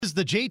is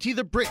the JT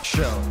the Brick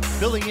Show.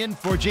 Filling in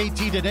for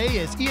JT today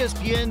is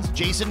ESPN's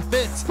Jason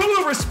Fitz. Put a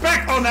little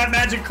respect on that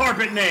magic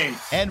carpet name.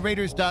 And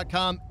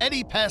Raiders.com,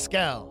 Eddie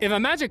Pascal. If a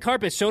magic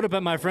carpet showed up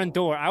at my front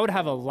door, I would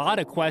have a lot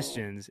of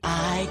questions.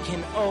 I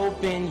can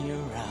open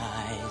your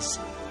eyes,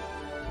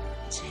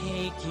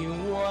 take you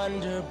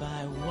wonder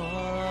by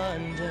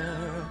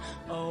wonder,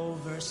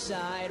 over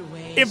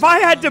sideways. If I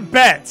had to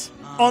bet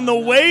on the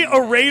way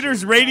a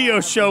Raiders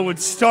radio show would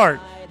start,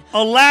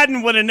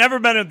 Aladdin would have never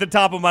been at the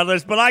top of my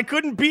list, but I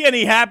couldn't be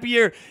any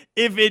happier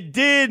if it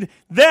did.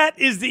 That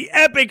is the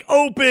epic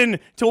open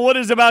to what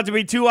is about to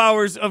be 2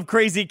 hours of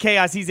crazy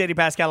chaos. He's Eddie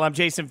Pascal. I'm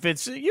Jason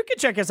Fitz. You can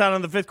check us out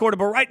on the fifth quarter,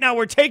 but right now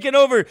we're taking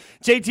over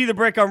JT the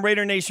Brick on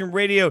Raider Nation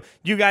Radio.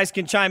 You guys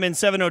can chime in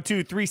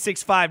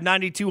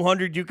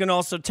 702-365-9200. You can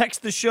also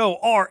text the show,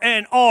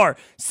 RNR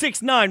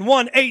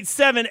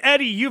 69187.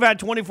 Eddie, you've had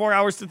 24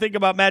 hours to think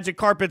about magic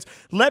carpets.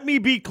 Let me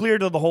be clear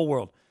to the whole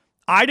world.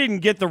 I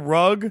didn't get the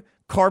rug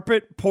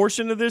carpet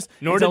portion of this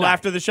until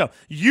after the show.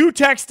 You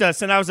text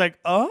us, and I was like,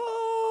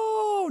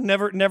 oh,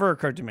 never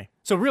occurred to me.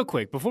 So real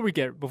quick, before we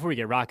get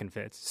rockin'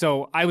 Fitz,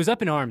 so I was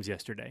up in arms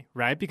yesterday,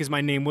 right? Because my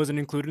name wasn't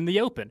included in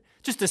the open.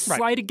 Just a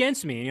slight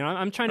against me. You know,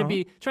 I'm trying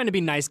to be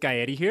nice guy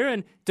Eddie here,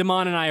 and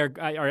Damon and I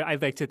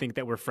I'd like to think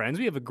that we're friends.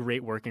 We have a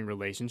great working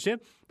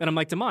relationship. And I'm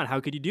like, Damon, how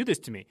could you do this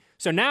to me?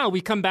 So now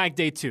we come back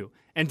day 2,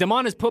 and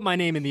Damon has put my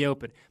name in the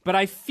open. But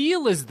I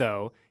feel as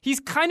though he's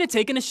kind of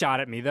taking a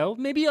shot at me, though.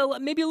 Maybe a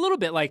little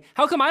bit. Like,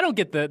 how come I don't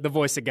get the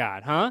voice of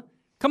God, huh?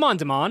 Come on,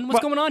 Damon. What's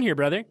going on here,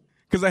 brother?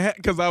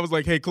 Because I was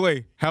like, hey,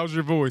 Clay, how's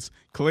your voice?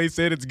 Clay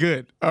said it's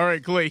good. All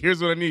right, Clay,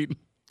 here's what I need.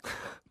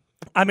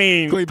 I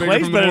mean, Clay's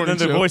better than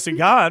the voice of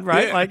God,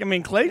 right? Yeah. Like, I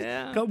mean, Clay.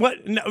 Yeah.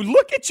 What? No,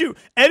 look at you.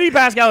 Eddie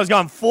Pascal has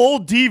gone full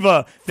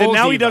diva.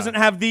 He doesn't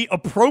have the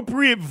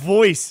appropriate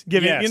voice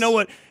given. Yes. You know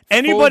what?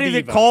 Anybody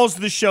that calls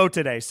the show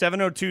today,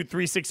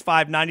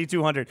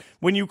 702-365-9200,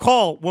 when you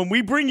call, when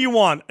we bring you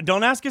on,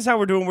 don't ask us how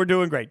we're doing. We're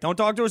doing great. Don't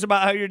talk to us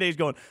about how your day's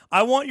going.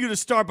 I want you to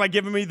start by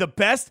giving me the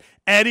best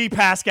Eddie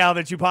Pascal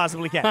that you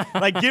possibly can.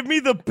 Like, give me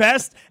the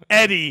best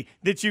Eddie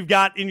that you've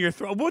got in your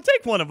throat. We'll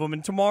take one of them,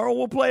 and tomorrow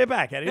we'll play it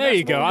back, Eddie. There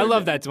you go. I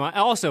love that.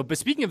 Also, but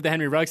speaking of the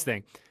Henry Ruggs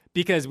thing,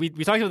 because we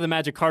talked about the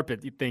magic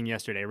carpet thing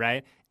yesterday,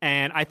 right?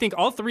 And I think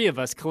all three of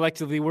us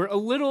collectively were a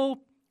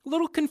little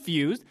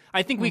confused.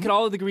 I think we could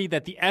all agree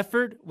that the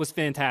effort was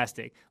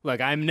fantastic. Look,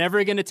 I'm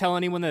never going to tell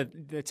anyone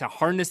that to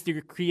harness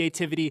their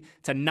creativity,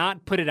 to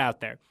not put it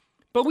out there.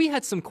 But we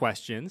had some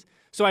questions.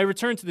 So I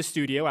returned to the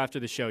studio after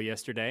the show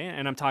yesterday,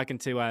 and I'm talking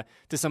to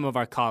some of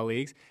our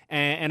colleagues.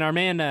 And our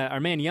man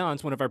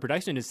Jans, one of our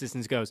production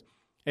assistants, goes,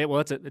 "Hey, well,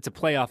 it's a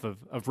playoff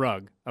of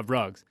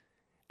Ruggs."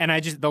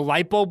 And the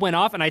light bulb went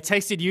off, and I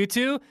texted you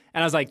two,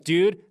 and I was like,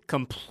 dude,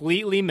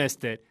 completely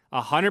missed it.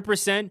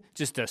 100%,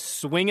 just a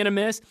swing and a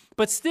miss.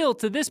 But still,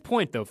 to this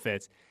point, though,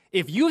 Fitz,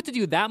 if you have to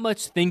do that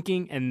much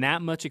thinking and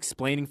that much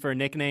explaining for a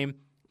nickname,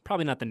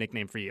 probably not the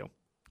nickname for you.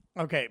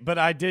 Okay, but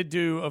I did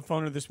do a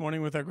phoner this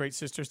morning with our great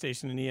sister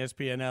station in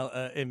ESPN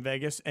in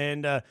Vegas,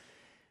 and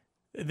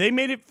they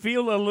made it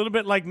feel a little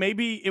bit like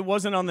maybe it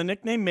wasn't on the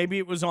nickname, maybe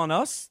it was on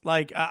us.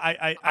 Like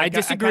I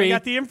disagree. I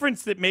got the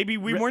inference that maybe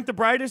we weren't the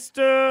brightest,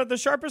 the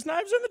sharpest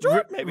knives in the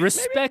drawer.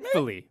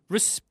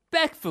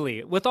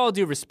 Respectfully, with all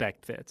due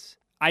respect, Fitz,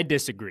 I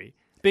disagree.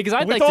 Because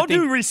with all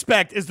due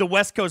respect is the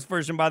West Coast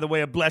version, by the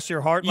way, of bless your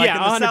heart. Like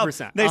yeah, in the 100%.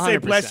 South, they say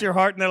bless your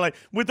heart, and they're like,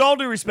 with all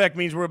due respect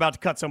means we're about to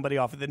cut somebody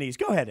off at the knees.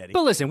 Go ahead, Eddie.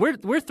 But listen,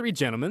 we're three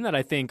gentlemen that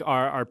I think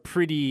are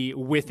pretty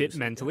with it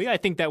mentally. I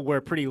think that we're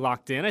pretty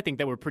locked in. I think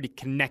that we're pretty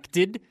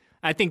connected.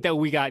 I think that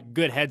we got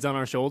good heads on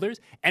our shoulders.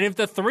 And if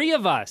the three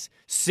of us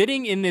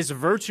sitting in this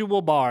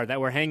virtual bar that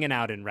we're hanging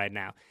out in right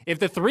now, if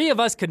the three of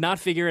us could not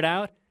figure it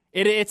out,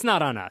 it's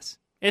not on us.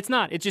 It's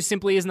not. It just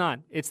simply is not.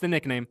 It's the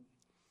nickname.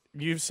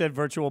 You've said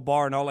virtual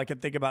bar, and all I can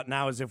think about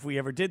now is if we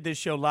ever did this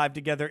show live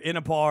together in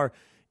a bar,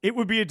 it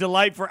would be a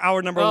delight for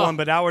hour number 1,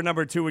 but hour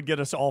number 2 would get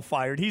us all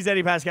fired. He's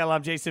Eddie Pascal.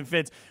 I'm Jason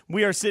Fitz.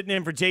 We are sitting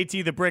in for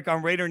JT the Brick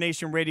on Raider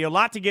Nation Radio. A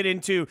lot to get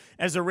into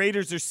as the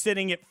Raiders are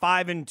sitting at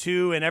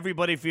 5-2, and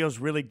everybody feels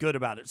really good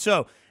about it.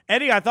 So,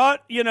 Eddie, I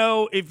thought,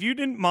 if you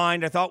didn't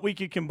mind, I thought we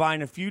could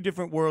combine a few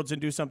different worlds and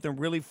do something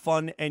really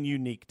fun and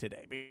unique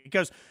today.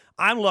 Because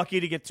I'm lucky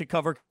to get to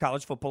cover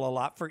college football a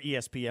lot for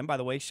ESPN. By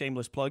the way,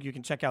 shameless plug. You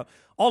can check out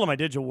all of my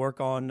digital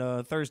work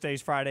on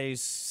Thursdays,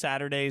 Fridays,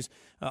 Saturdays.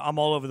 I'm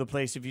all over the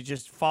place. If you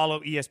just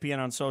follow ESPN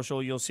on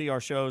social, you'll see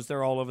our shows.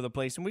 They're all over the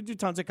place. And we do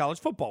tons of college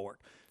football work.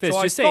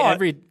 Fitz, just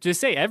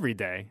say every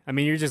day. I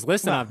mean, you're just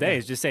listing off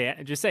days. Just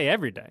say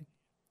every day.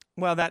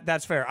 Well,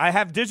 that's fair. I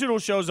have digital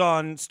shows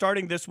on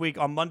starting this week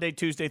on Monday,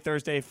 Tuesday,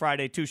 Thursday,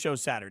 Friday, 2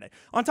 shows Saturday,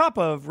 on top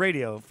of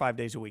radio 5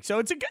 days a week. So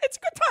it's a good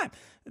time.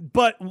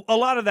 But a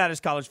lot of that is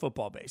college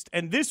football based.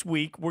 And this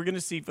week, we're going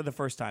to see for the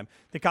first time,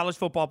 the College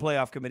Football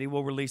Playoff Committee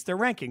will release their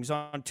rankings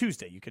on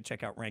Tuesday. You can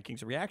check out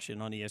Rankings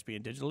Reaction on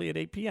ESPN digitally at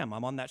 8 p.m.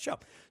 I'm on that show.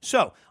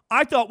 So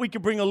I thought we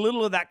could bring a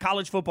little of that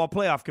College Football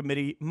Playoff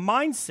Committee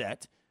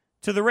mindset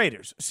to the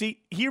Raiders.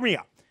 See, hear me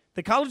out.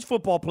 The College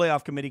Football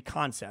Playoff Committee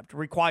concept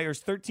requires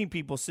 13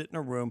 people sit in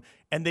a room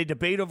and they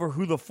debate over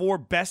who the 4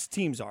 best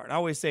teams are. And I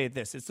always say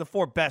this, it's the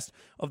 4 best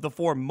of the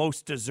 4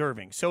 most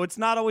deserving. So it's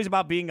not always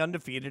about being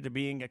undefeated or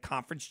being a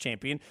conference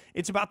champion.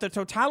 It's about the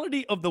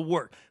totality of the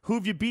work. Who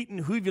have you beaten?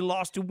 Who have you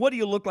lost to? What do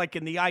you look like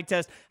in the eye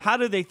test? How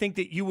do they think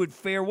that you would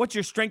fare? What's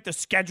your strength of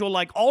schedule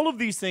like? All of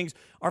these things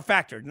are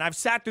factored. And I've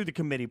sat through the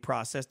committee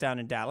process down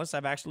in Dallas.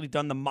 I've actually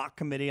done the mock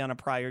committee on a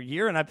prior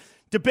year, and I've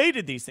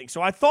debated these things.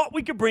 So I thought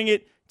we could bring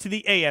it to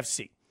the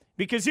AFC.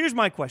 Because here's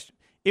my question.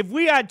 If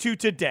we had to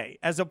today,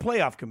 as a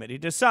playoff committee,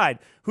 decide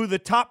who the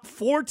top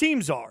 4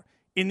 teams are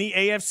in the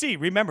AFC,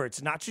 remember,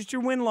 it's not just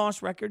your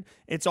win-loss record,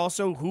 it's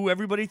also who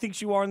everybody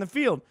thinks you are in the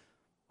field.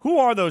 Who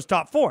are those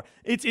top 4?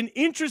 It's an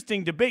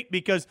interesting debate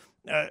because,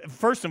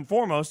 first and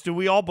foremost, do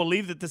we all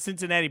believe that the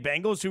Cincinnati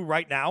Bengals, who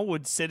right now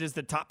would sit as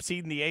the top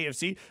seed in the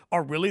AFC,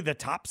 are really the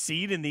top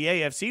seed in the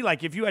AFC?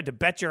 Like, if you had to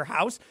bet your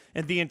house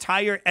and the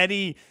entire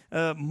Eddie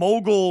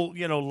Mogul,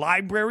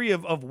 library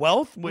of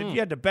wealth, you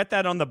had to bet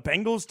that on the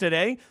Bengals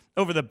today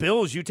over the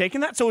Bills, you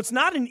taking that? So it's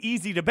not an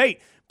easy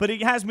debate, but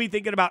it has me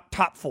thinking about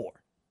top 4.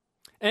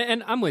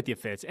 And I'm with you,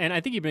 Fitz. And I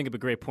think you bring up a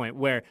great point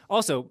where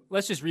also,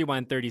 let's just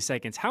rewind 30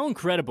 seconds. How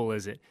incredible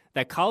is it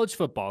that college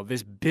football,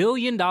 this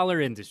billion-dollar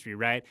industry,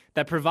 right,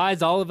 that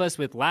provides all of us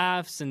with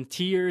laughs and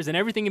tears and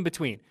everything in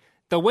between,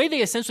 the way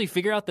they essentially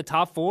figure out the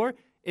top 4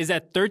 is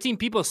that 13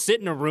 people sit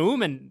in a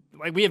room and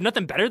like we have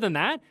nothing better than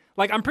that?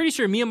 Like, I'm pretty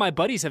sure me and my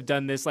buddies have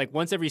done this like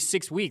once every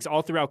 6 weeks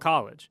all throughout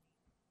college.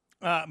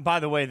 By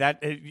the way, that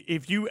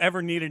if you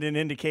ever needed an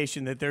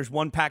indication that there's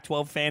one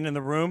Pac-12 fan in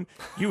the room,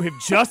 you have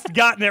just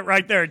gotten it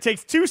right there. It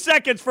takes 2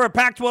 seconds for a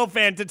Pac-12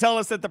 fan to tell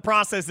us that the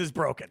process is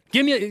broken.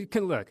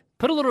 Look,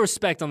 put a little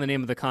respect on the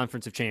name of the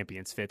Conference of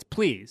Champions, Fitz.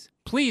 Please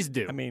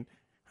do. I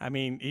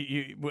mean,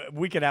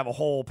 we could have a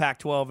whole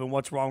Pac-12 and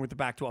what's wrong with the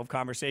Pac-12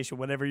 conversation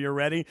whenever you're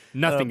ready.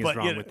 Nothing is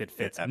wrong with it,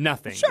 Fitz.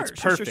 Nothing. Sure, it's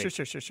perfect.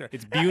 Sure.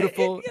 It's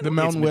beautiful. The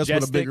Mountain West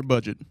with a bigger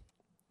budget.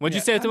 What'd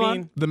you say,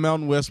 Damon? The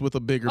Mountain West with a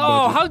bigger budget.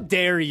 Oh, how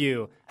dare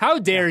you? How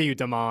dare you,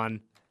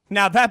 Damon?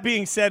 Now, that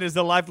being said, as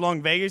the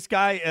lifelong Vegas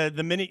guy,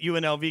 the minute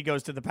UNLV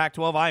goes to the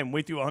Pac-12, I am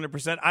with you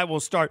 100%. I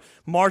will start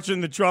marching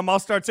the drum. I'll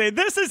start saying,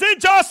 this is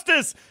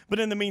injustice. But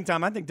in the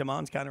meantime, I think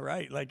Damon's kind of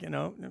right. Like,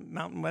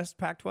 Mountain West,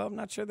 Pac-12,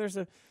 not sure there's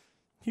a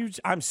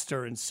huge. I'm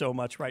stirring so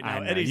much right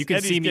now. You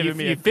can see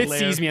me. Fitz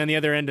sees me on the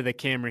other end of the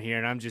camera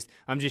here, and I'm just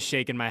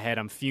shaking my head.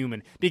 I'm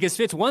fuming because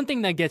Fitz. One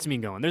thing that gets me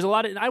going. There's a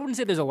lot of. I wouldn't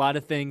say there's a lot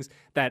of things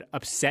that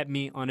upset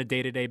me on a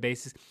day-to-day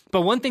basis,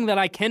 but one thing that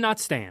I cannot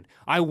stand,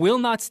 I will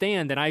not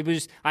stand, and I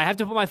have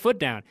to put my foot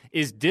down,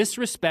 is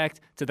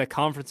disrespect to the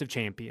Conference of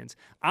Champions.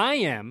 I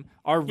am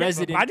our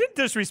resident. I didn't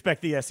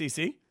disrespect the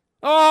SEC.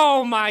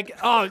 Oh my.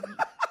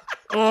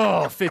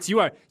 Oh, Fitz,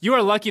 you are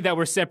lucky that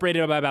we're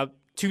separated by about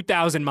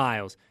 2,000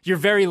 miles. You're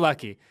very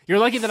lucky. You're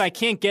lucky that I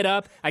can't get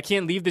up. I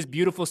can't leave this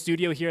beautiful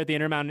studio here at the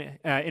Intermountain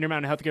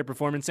Healthcare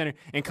Performance Center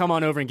and come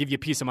on over and give you a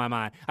piece of my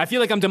mind. I feel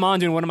like I'm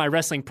Damon doing one of my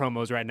wrestling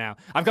promos right now.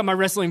 I've got my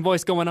wrestling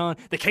voice going on.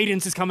 The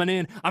cadence is coming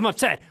in. I'm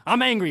upset.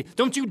 I'm angry.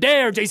 Don't you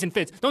dare, Jason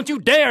Fitz. Don't you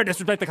dare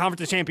disrespect the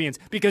Conference of Champions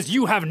because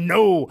you have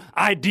no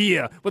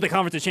idea what the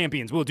Conference of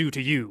Champions will do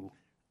to you.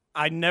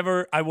 I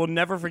will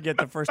never forget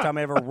the first time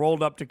I ever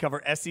rolled up to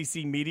cover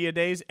SEC Media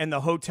Days, and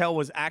the hotel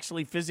was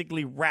actually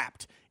physically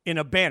wrapped in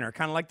a banner,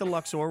 kind of like the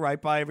Luxor,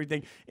 right by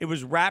everything. It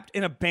was wrapped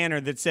in a banner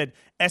that said,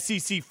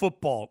 SEC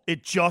football,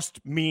 it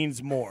just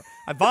means more.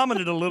 I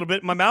vomited a little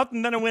bit in my mouth,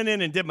 and then I went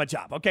in and did my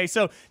job. Okay,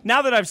 so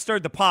now that I've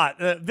stirred the pot,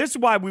 this is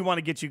why we want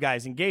to get you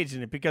guys engaged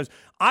in it, because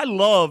I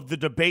love the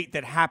debate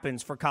that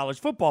happens for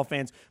college football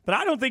fans, but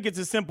I don't think it's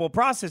a simple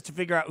process to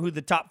figure out who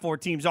the top 4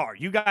 teams are.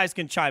 You guys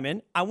can chime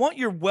in. I want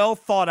your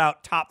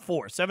well-thought-out top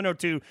 4,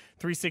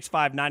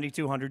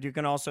 702-365-9200. You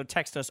can also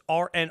text us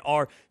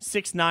RNR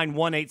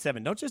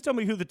 69187. Don't just tell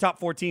me who the top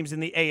 4 teams in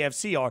the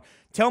AFC are.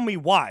 Tell me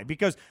why.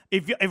 Because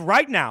if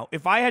right now,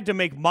 if I had to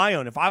make my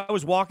own, if I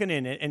was walking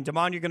in, and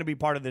Damon, you're going to be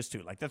part of this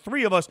too. Like the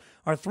 3 of us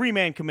are a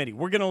 3-man committee.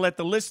 We're going to let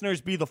the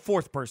listeners be the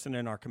 4th person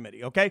in our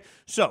committee, okay?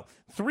 So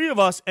 3 of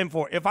us and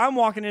 4. If I'm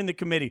walking in the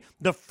committee,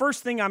 the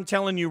first thing I'm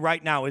telling you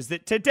right now is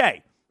that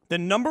today, the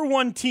number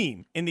 1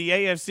 team in the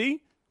AFC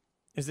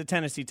is the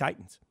Tennessee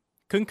Titans.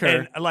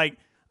 Concur.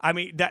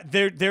 And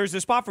there's a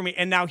spot for me.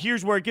 And now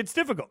here's where it gets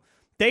difficult.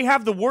 They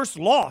have the worst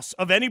loss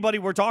of anybody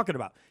we're talking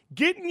about.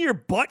 Getting your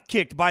butt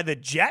kicked by the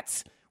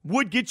Jets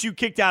would get you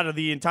kicked out of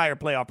the entire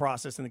playoff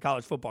process in the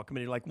college football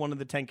committee, like one of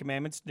the 10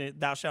 commandments,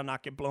 thou shalt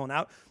not get blown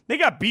out. They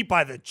got beat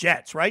by the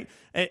Jets, right?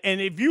 And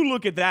if you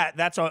look at that,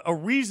 that's a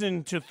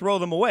reason to throw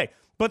them away.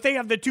 But they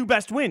have the 2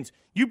 best wins.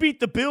 You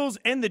beat the Bills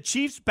and the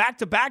Chiefs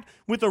back-to-back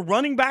with a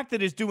running back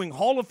that is doing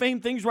Hall of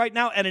Fame things right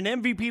now at an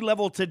MVP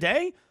level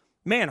today.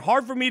 Man,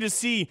 hard for me to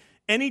see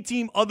any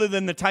team other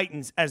than the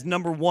Titans as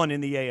number 1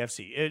 in the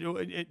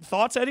AFC.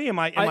 Thoughts, Eddie? Am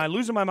I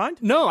losing my mind?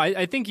 No,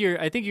 I think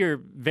you're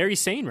very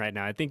sane right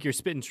now. I think you're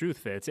spitting truth,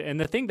 Fitz. And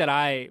the thing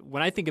that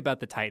when I think about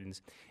the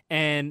Titans,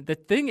 and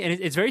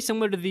it's very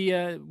similar to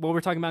the what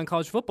we're talking about in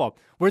college football,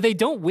 where they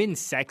don't win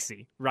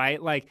sexy,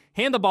 right? Like,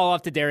 hand the ball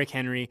off to Derrick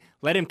Henry,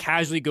 let him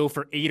casually go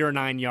for 8 or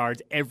 9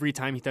 yards every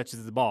time he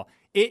touches the ball.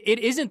 It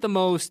isn't the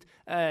most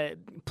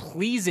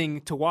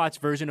pleasing to watch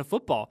version of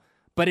football,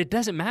 but it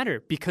doesn't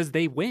matter because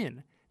they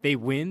win. They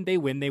win.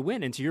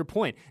 And to your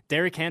point,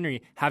 Derrick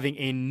Henry having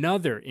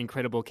another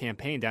incredible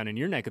campaign down in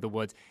your neck of the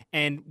woods.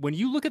 And when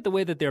you look at the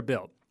way that they're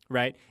built,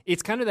 right,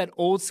 it's kind of that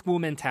old school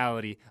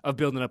mentality of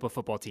building up a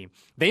football team.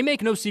 They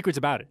make no secrets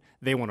about it.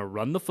 They want to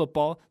run the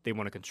football. They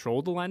want to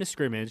control the line of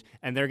scrimmage,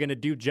 and they're going to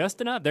do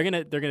just enough. They're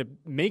going to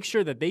make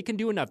sure that they can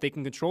do enough. They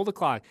can control the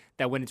clock,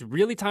 that when it's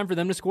really time for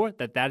them to score,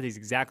 that is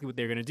exactly what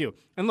they're going to do.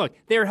 And look,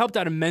 they are helped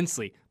out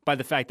immensely by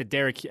the fact that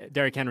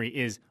Derrick Henry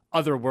is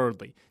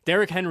otherworldly.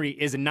 Derrick Henry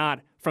is not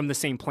from the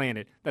same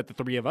planet that the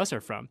three of us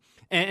are from.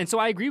 And so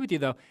I agree with you,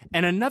 though.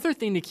 And another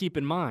thing to keep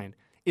in mind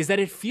is that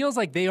it feels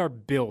like they are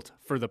built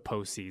for the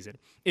postseason.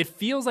 It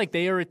feels like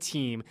they are a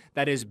team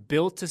that is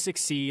built to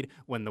succeed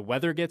when the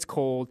weather gets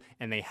cold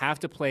and they have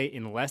to play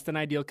in less than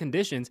ideal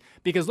conditions.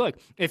 Because look,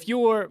 if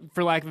you're,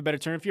 for lack of a better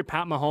term, if you're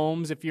Pat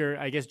Mahomes, if you're,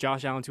 I guess,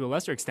 Josh Allen to a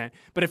lesser extent,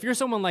 but if you're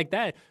someone like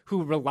that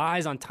who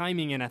relies on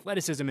timing and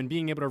athleticism and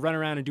being able to run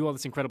around and do all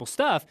this incredible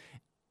stuff,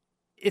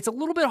 it's a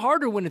little bit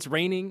harder when it's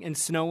raining and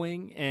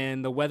snowing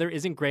and the weather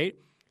isn't great.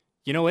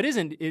 You know, what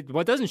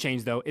doesn't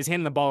change, though, is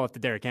handing the ball off to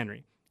Derrick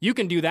Henry. You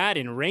can do that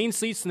in rain,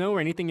 sleet, snow, or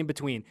anything in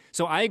between.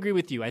 So I agree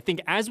with you. I think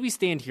as we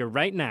stand here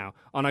right now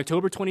on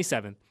October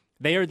 27th,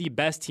 they are the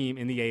best team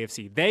in the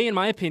AFC. They, in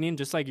my opinion,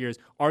 just like yours,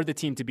 are the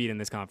team to beat in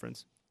this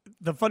conference.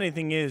 The funny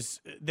thing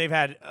is they've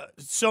had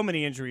so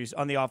many injuries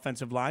on the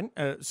offensive line,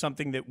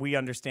 something that we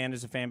understand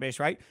as a fan base,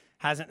 right?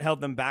 Hasn't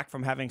held them back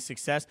from having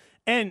success.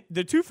 And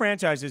the two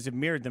franchises have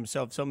mirrored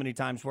themselves so many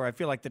times where I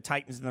feel like the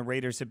Titans and the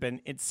Raiders have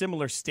been in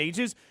similar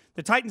stages.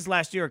 The Titans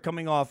last year are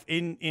coming off,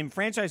 in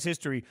franchise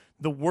history,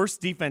 the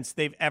worst defense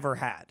they've ever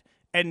had.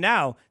 And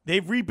now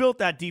they've rebuilt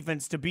that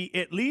defense to be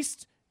at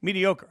least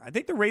mediocre. I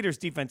think the Raiders'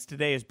 defense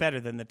today is better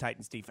than the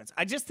Titans' defense.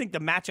 I just think the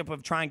matchup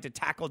of trying to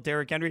tackle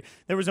Derrick Henry,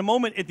 there was a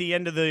moment at the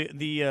end of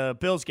the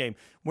Bills game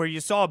where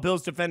you saw a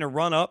Bills defender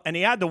run up, and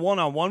he had the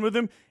one-on-one with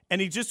him, and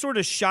he just sort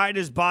of shied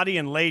his body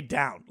and laid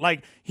down.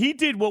 Like, he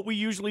did what we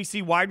usually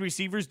see wide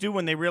receivers do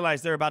when they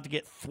realize they're about to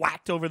get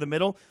thwacked over the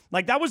middle.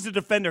 Like, that was the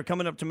defender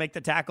coming up to make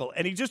the tackle,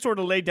 and he just sort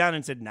of laid down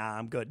and said, nah,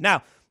 I'm good.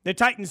 Now, the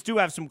Titans do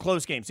have some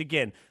close games.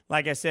 Again,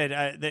 like I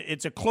said,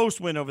 it's a close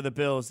win over the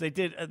Bills. They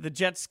did the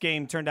Jets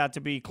game turned out to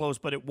be close,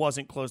 but it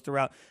wasn't close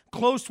throughout.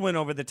 Close win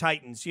over the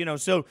Titans, over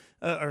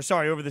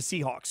the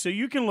Seahawks. So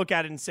you can look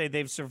at it and say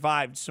they've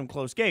survived some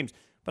close games.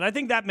 But I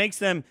think that makes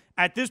them,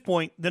 at this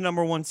point, the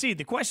number 1 seed.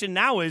 The question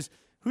now is,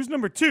 who's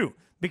number 2?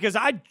 Because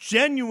I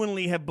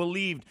genuinely have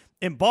believed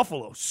in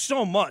Buffalo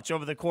so much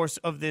over the course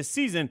of this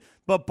season,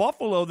 but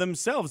Buffalo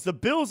themselves, the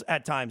Bills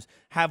at times,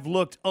 have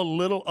looked a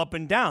little up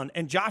and down,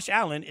 and Josh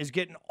Allen is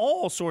getting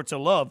all sorts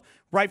of love,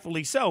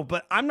 rightfully so,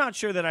 but I'm not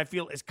sure that I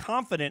feel as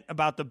confident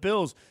about the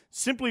Bills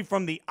simply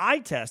from the eye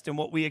test and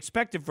what we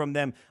expected from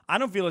them. I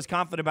don't feel as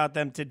confident about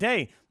them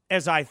today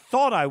as I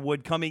thought I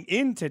would coming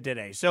into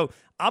today. So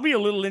I'll be a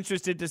little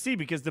interested to see,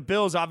 because the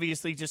Bills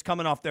obviously just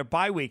coming off their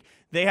bye week.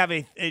 They have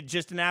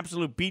just an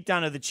absolute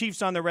beatdown of the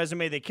Chiefs on their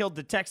resume. They killed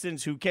the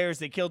Texans. Who cares?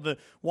 They killed the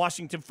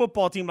Washington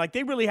football team. Like,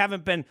 they really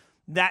haven't been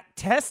that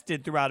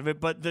tested throughout of it,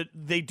 but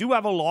they do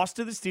have a loss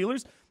to the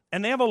Steelers,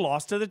 and they have a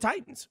loss to the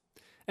Titans.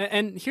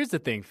 And here's the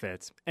thing,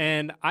 Fitz,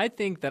 and I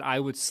think that I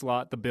would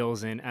slot the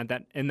Bills in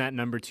that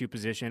number 2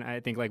 position. I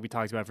think, like we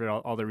talked about, for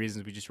all the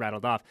reasons we just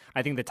rattled off,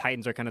 I think the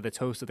Titans are kind of the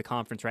toast of the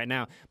conference right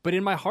now. But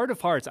in my heart of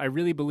hearts, I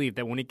really believe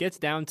that when it gets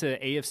down to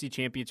AFC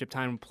Championship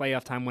time,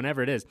 playoff time,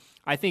 whenever it is,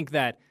 I think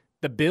that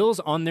the Bills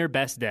on their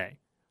best day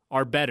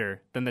are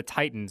better than the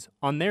Titans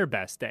on their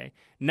best day.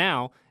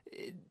 Now,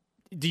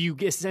 do you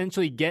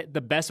essentially get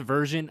the best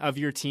version of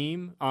your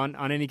team on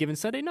any given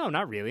Sunday? No,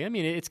 not really. I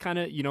mean, it's kind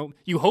of,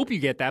 you hope you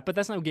get that, but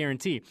that's no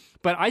guarantee.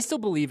 But I still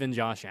believe in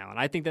Josh Allen.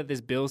 I think that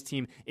this Bills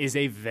team is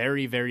a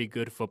very, very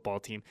good football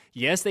team.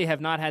 Yes, they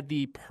have not had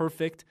the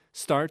perfect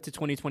start to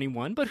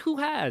 2021, but who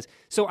has?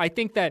 So I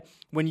think that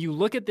when you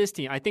look at this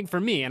team, I think for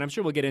me, and I'm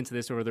sure we'll get into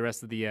this over the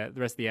rest of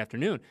the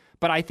afternoon,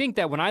 but I think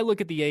that when I look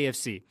at the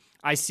AFC,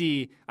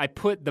 I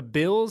put the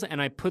Bills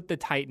and I put the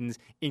Titans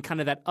in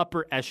kind of that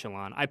upper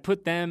echelon. I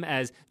put them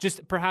as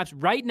just perhaps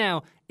right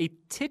now a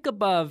tick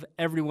above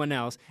everyone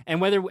else,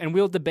 and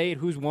we'll debate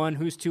who's 1,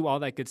 who's 2, all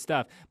that good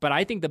stuff. But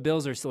I think the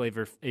Bills are still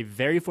a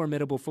very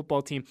formidable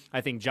football team.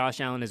 I think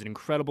Josh Allen is an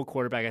incredible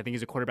quarterback. I think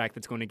he's a quarterback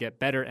that's going to get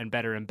better and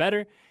better and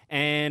better,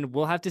 and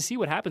we'll have to see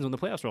what happens when the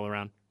playoffs roll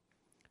around.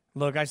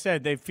 Look, I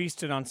said they've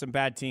feasted on some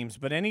bad teams,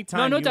 but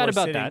anytime no doubt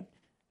about that.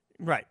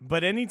 Right,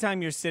 but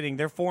anytime you're sitting,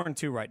 they're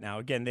 4-2 right now.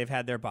 Again, they've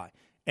had their bye.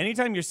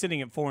 Anytime you're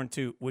sitting at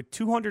 4-2 with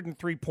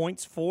 203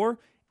 points for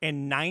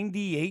and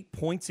 98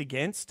 points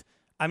against,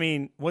 I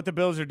mean, what the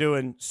Bills are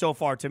doing so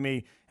far to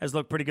me has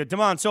looked pretty good.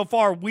 Damon, so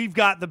far we've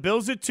got the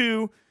Bills at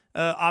 2.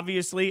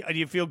 Obviously, do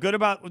you feel good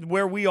about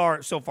where we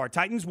are so far?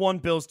 Titans 1,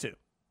 Bills 2.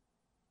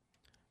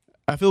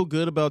 I feel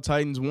good about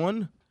Titans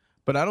 1,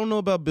 but I don't know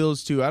about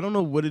Bills 2. I don't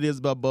know what it is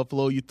about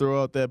Buffalo. You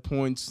throw out that the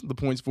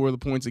points for, the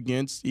points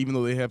against, even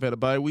though they have had a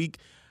bye week.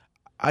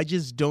 I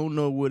just don't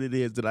know what it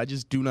is that I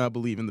just do not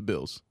believe in the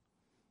Bills.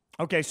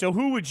 Okay, so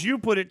who would you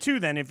put it to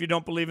then if you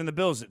don't believe in the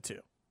Bills at 2?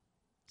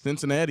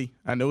 Cincinnati.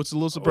 I know it's a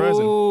little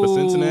surprising, but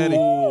Cincinnati.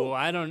 Oh,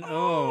 I don't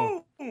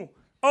know.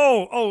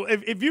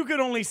 If you could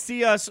only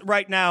see us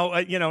right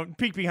now,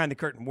 peek behind the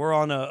curtain. We're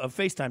on a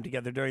FaceTime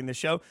together during the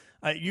show.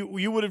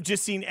 You would have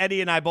just seen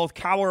Eddie and I both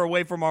cower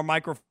away from our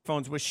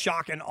microphones with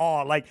shock and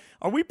awe. Like,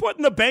 are we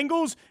putting the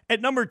Bengals at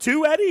number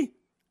 2, Eddie?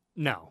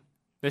 No.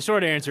 The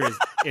short answer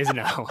is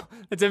no.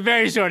 It's a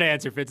very short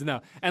answer, Fitz.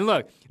 No. And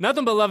look,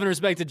 nothing but love and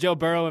respect to Joe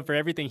Burrow and for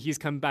everything he's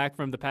come back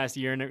from the past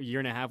year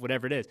and a half,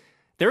 whatever it is.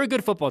 They're a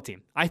good football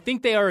team. I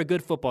think they are a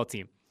good football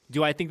team.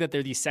 Do I think that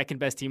they're the second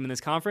best team in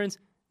this conference?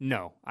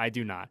 No, I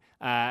do not.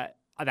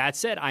 That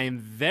said, I am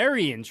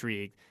very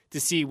intrigued to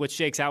see what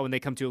shakes out when they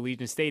come to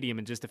Allegiant Stadium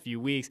in just a few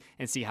weeks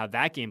and see how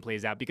that game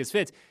plays out. Because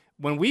Fitz,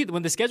 when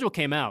the schedule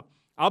came out,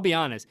 I'll be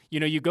honest,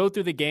 you go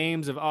through the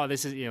games of,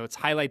 this is, let's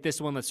highlight this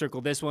one, let's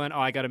circle this one.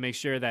 I got to make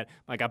sure that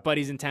I got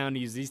buddies in town to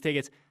use these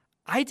tickets.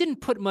 I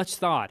didn't put much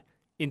thought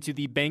into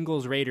the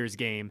Bengals-Raiders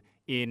game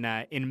in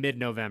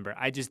mid-November.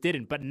 I just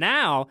didn't. But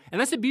now, and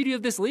that's the beauty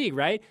of this league,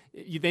 right?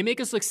 They make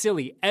us look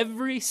silly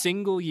every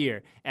single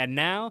year. And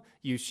now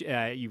you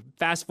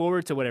fast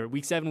forward to whatever,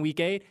 week 7, week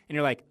 8, and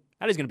you're like,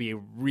 that is going to be a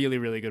really,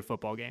 really good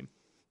football game.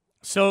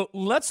 So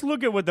let's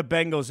look at what the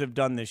Bengals have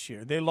done this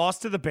year. They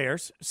lost to the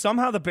Bears.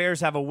 Somehow the Bears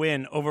have a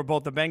win over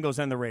both the Bengals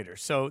and the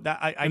Raiders. So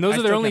and those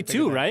are their only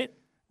 2, right?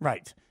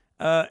 Right.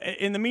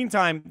 In the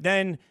meantime,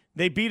 then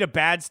they beat a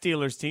bad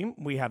Steelers team.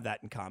 We have that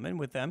in common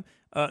with them.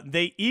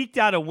 They eked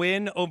out a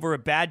win over a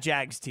bad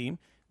Jags team.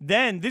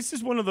 Then this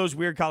is one of those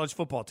weird college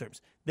football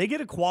terms. They get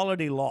a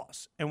quality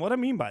loss. And what I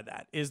mean by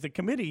that is the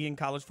committee in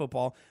college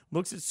football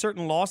looks at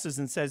certain losses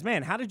and says,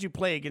 man, how did you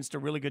play against a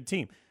really good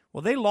team?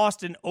 Well, they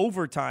lost in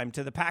overtime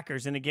to the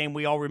Packers in a game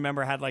we all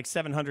remember had like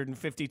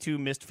 752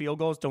 missed field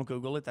goals. Don't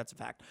Google it. That's a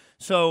fact.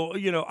 So,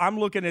 I'm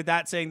looking at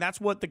that saying that's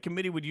what the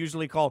committee would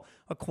usually call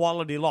a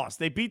quality loss.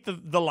 They beat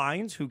the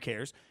Lions. Who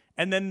cares?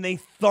 And then they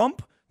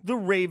thump the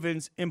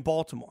Ravens in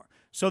Baltimore.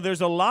 So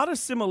there's a lot of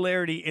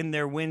similarity in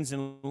their wins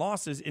and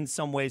losses in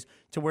some ways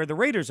to where the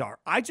Raiders are.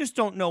 I just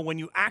don't know when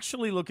you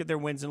actually look at their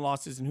wins and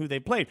losses and who they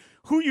played.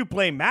 Who you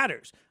play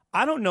matters.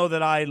 I don't know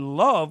that I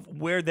love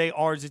where they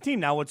are as a team.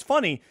 Now, what's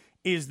funny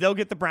is they'll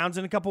get the Browns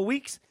in a couple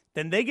weeks.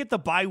 Then they get the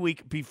bye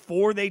week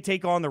before they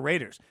take on the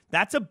Raiders.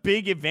 That's a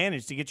big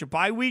advantage to get your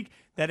bye week,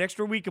 that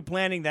extra week of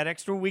planning, that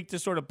extra week to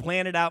sort of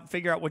plan it out,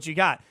 figure out what you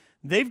got.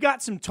 They've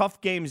got some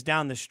tough games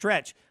down the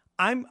stretch.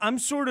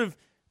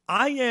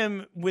 I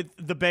am with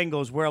the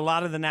Bengals where a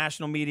lot of the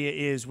national media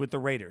is with the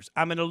Raiders.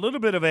 I'm in a little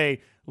bit of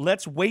a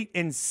let's wait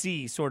and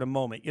see sort of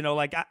moment.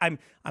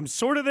 I'm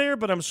sort of there,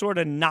 but I'm sort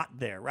of not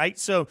there, right?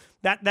 So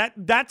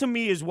that to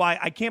me is why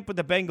I can't put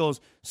the Bengals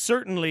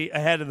certainly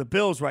ahead of the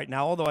Bills right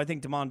now, although I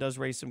think Damon does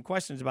raise some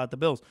questions about the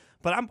Bills.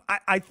 But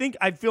I think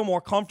I feel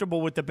more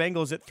comfortable with the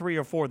Bengals at 3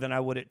 or 4 than I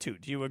would at 2.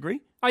 Do you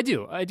agree? I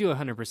do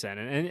 100%.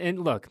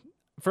 And look,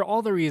 for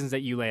all the reasons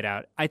that you laid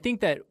out, I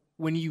think that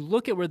when you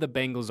look at where the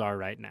Bengals are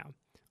right now,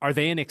 are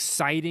they an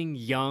exciting,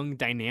 young,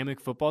 dynamic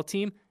football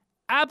team?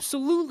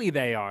 Absolutely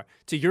they are.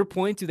 To your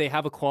point, do they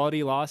have a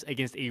quality loss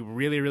against a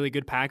really, really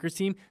good Packers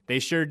team? They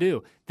sure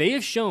do. They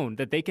have shown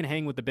that they can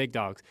hang with the big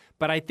dogs.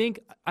 But I think,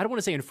 I don't want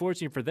to say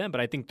unfortunate for them, but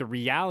I think the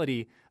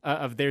reality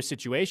of their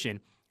situation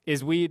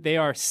is they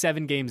are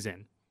 7 games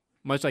in,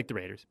 much like the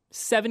Raiders.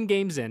 7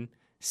 games in,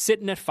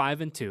 sitting at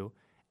 5-2,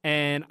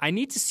 and I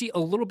need to see a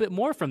little bit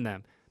more from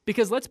them.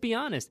 Because let's be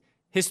honest,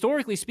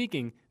 historically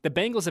speaking, the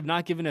Bengals have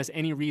not given us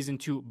any reason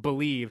to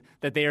believe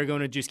that they are going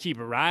to just keep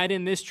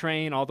riding this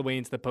train all the way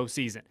into the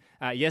postseason.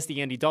 Yes,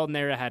 the Andy Dalton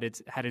era had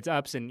its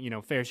ups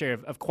and fair share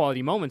of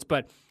quality moments,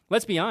 but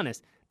let's be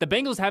honest, the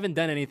Bengals haven't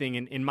done anything,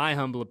 in my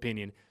humble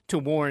opinion, to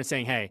warrant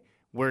saying, hey,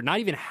 we're not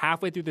even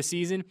halfway through the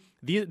season.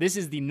 This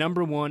is the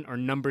number 1 or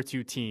number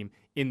 2 team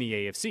in the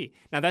AFC.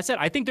 Now, that said,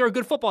 I think they're a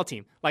good football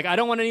team. Like, I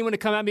don't want anyone to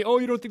come at me,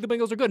 you don't think the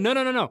Bengals are good.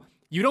 No.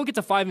 You don't get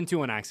to 5-2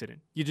 on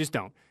accident. You just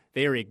don't.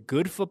 They are a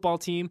good football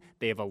team.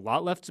 They have a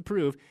lot left to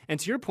prove. And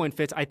to your point,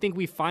 Fitz, I think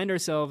we find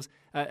ourselves,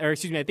 I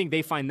think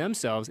they find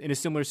themselves in a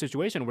similar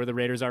situation where the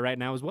Raiders are right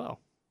now as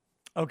well.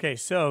 Okay,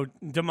 so,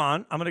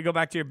 Damon, I'm going to go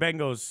back to your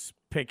Bengals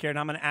pick here, and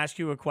I'm going to ask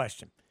you a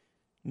question.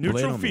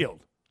 Neutral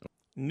field.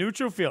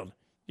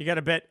 You got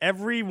to bet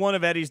every one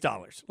of Eddie's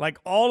dollars. Like,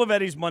 all of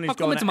Eddie's money's going.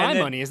 How come it's my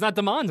money? It's not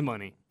Damon's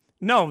money.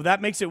 No,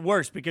 that makes it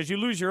worse because you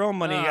lose your own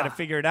money, you got to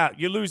figure it out.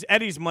 You lose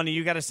Eddie's money,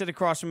 you got to sit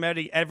across from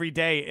Eddie every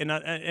day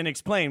and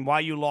explain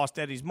why you lost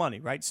Eddie's money,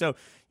 right? So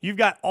you've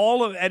got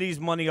all of Eddie's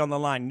money on the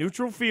line.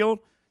 Neutral field,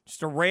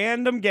 just a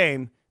random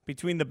game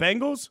between the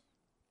Bengals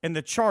and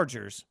the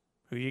Chargers.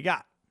 Who you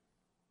got?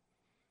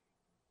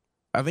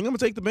 I think I'm going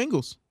to take the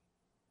Bengals.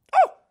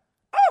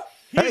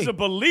 He's a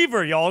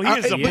believer, y'all. He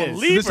is a he is.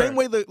 believer. The same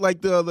way that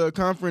like the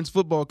conference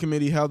football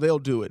committee, how they'll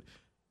do it.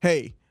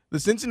 Hey, the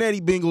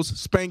Cincinnati Bengals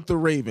spanked the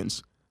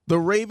Ravens. The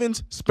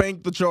Ravens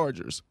spanked the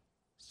Chargers.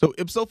 So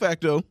ipso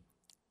facto,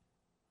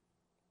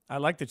 I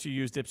like that you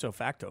used ipso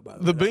facto, by the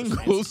the way. That was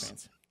Bengals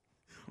fancy.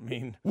 I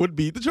mean, would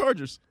beat the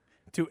Chargers.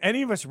 do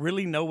any of us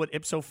really know what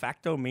ipso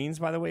facto means,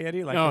 by the way,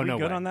 Eddie? Like, are we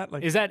good way. on that?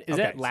 Like, is that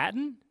okay.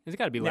 Latin? It's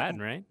got to be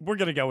Latin, right? We're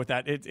gonna go with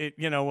that.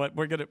 You know what?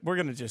 We're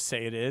gonna just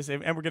say it is,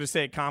 and we're gonna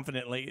say it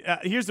confidently.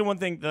 Here's the one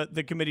thing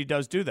the committee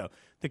does do, though.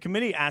 The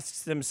committee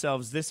asks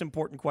themselves this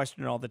important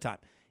question all the time: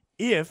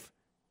 if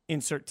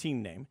insert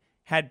team name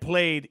had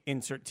played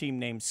insert team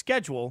name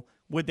schedule,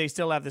 would they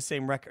still have the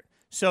same record?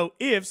 So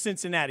if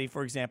Cincinnati,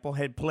 for example,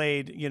 had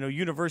played,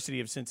 University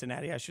of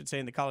Cincinnati, I should say,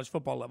 in the college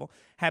football level,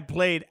 had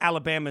played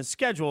Alabama's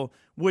schedule,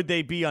 would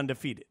they be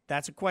undefeated?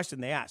 That's a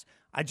question they ask.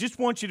 I just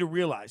want you to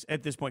realize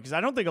at this point, because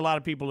I don't think a lot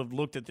of people have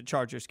looked at the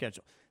Chargers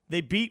schedule.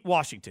 They beat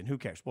Washington. Who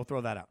cares? We'll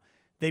throw that out.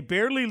 They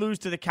barely lose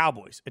to the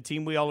Cowboys, a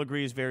team we all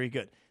agree is very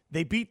good.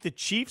 They beat the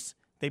Chiefs.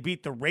 They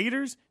beat the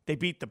Raiders. They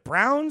beat the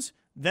Browns.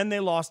 Then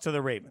they lost to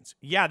the Ravens.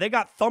 Yeah, they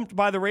got thumped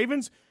by the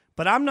Ravens,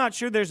 but I'm not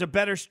sure there's a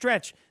better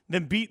stretch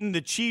than beating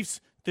the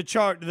Chiefs,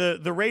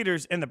 the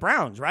Raiders, and the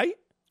Browns, right?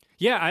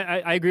 Yeah,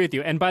 I agree with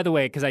you. And by the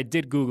way, because I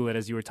did Google it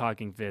as you were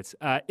talking, Fitz,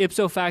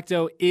 ipso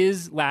facto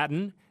is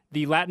Latin,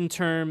 the Latin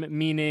term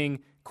meaning,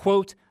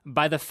 quote,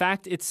 by the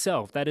fact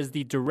itself. That is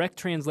the direct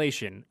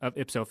translation of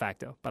ipso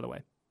facto, by the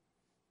way.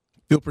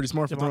 Feel pretty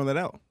smart for throwing that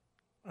out.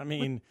 I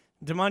mean,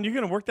 Damon, you're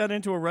going to work that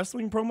into a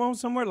wrestling promo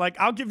somewhere? Like,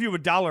 I'll give you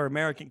 $1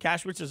 American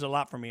cash, which is a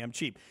lot for me. I'm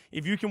cheap.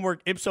 If you can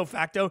work ipso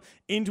facto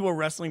into a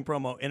wrestling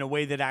promo in a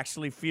way that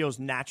actually feels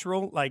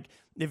natural, like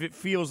if it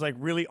feels like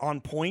really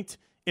on point,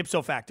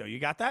 ipso facto. You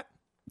got that?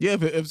 Yeah,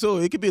 if so,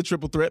 it could be a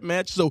triple threat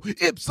match. So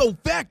ipso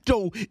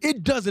facto,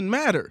 it doesn't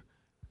matter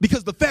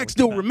because the fact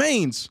still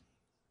remains.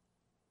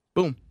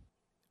 Boom.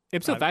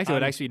 Ipso facto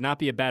would actually not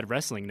be a bad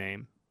wrestling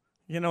name.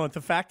 You know, the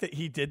fact that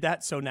he did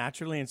that so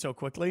naturally and so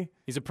quickly.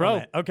 He's a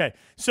pro. Okay,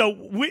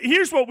 so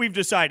here's what we've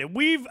decided.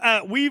 We've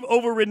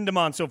overridden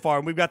Damon so far,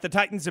 and we've got the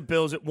Titans and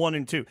Bills at 1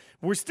 and 2.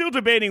 We're still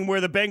debating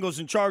where the Bengals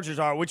and Chargers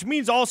are, which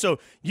means also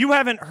you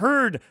haven't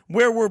heard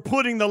where we're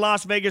putting the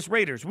Las Vegas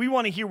Raiders. We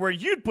want to hear where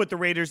you'd put the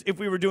Raiders if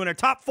we were doing a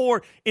top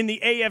 4 in the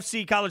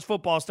AFC college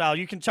football style.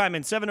 You can chime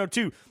in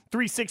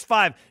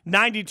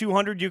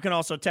 702-365-9200. You can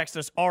also text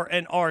us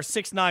RNR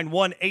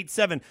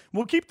 69187.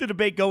 We'll keep the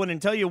debate going and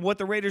tell you what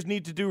the Raiders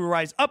need to do to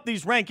rise up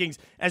these rankings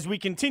as we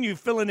continue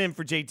filling in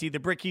for JT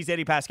the Brick. He's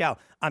Eddie Pascal.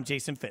 I'm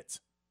Jason Fitz.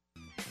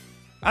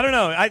 I don't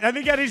know. I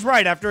think Eddie's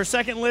right. After a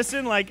second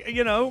listen,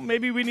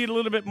 maybe we need a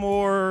little bit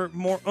more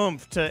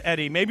oomph to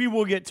Eddie. Maybe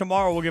we'll get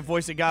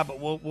Voice of God, but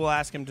we'll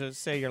ask him to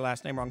say your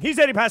last name wrong. He's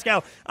Eddie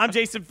Pascal. I'm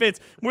Jason Fitz.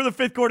 We're the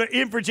fifth quarter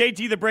in for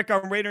JT the Brick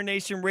on Raider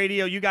Nation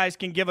Radio. You guys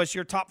can give us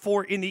your top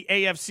 4 in the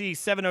AFC,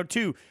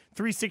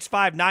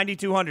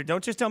 702-365-9200.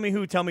 Don't just tell me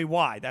who, tell me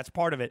why. That's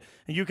part of it.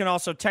 And you can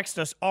also text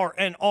us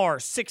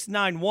RNR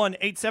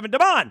 69187.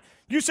 Damon,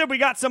 you said we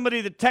got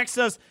somebody that texts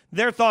us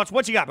their thoughts.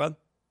 What you got, bud?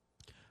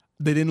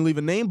 They didn't leave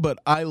a name, but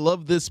I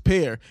love this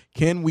pair.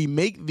 Can we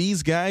make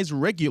these guys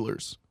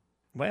regulars?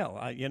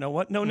 Well, you know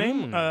what? No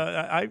name.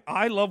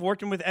 I love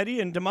working with Eddie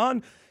and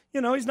Damon.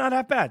 He's not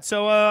that bad.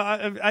 So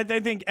I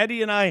think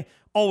Eddie and I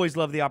always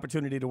love the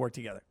opportunity to work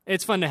together.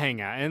 It's fun to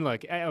hang out. And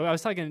look, I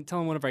was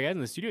telling one of our guys in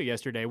the studio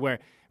yesterday where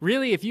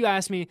really if you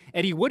ask me,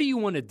 Eddie, what do you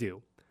want to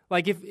do?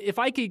 Like if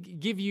I could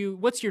give you,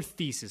 what's your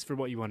thesis for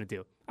what you want to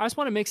do? I just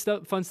want to make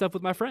fun stuff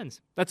with my friends.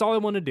 That's all I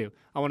want to do.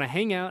 I want to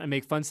hang out and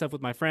make fun stuff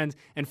with my friends.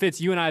 And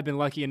Fitz, you and I have been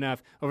lucky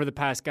enough over the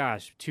past,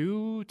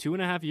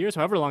 2.5 years,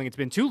 however long it's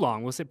been, too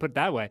long, we'll put it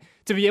that way,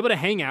 to be able to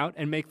hang out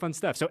and make fun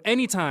stuff. So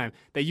anytime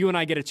that you and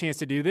I get a chance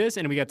to do this,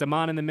 and we got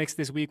Damon in the mix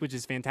this week, which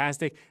is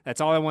fantastic,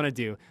 that's all I want to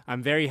do.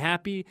 I'm very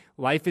happy.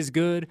 Life is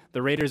good.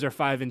 The Raiders are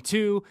 5 and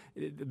 2.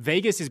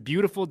 Vegas is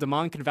beautiful.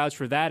 Damon can vouch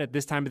for that at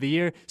this time of the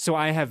year. So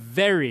I have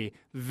very,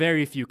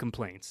 very few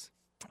complaints.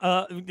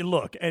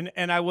 Look,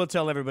 and I will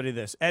tell everybody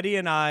this. Eddie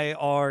and I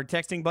are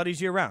texting buddies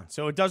year-round,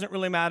 so it doesn't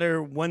really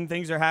matter when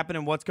things are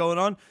happening, what's going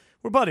on.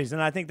 We're buddies,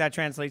 and I think that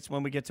translates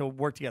when we get to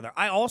work together.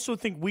 I also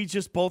think we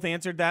just both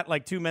answered that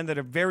like two men that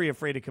are very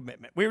afraid of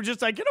commitment. We were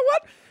just like, you know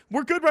what?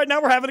 We're good right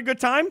now. We're having a good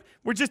time.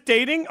 We're just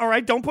dating, all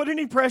right? Don't put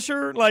any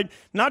pressure. Like,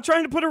 not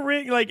trying to put a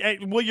ring. Like, hey,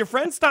 will your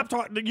friends stop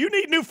talking? You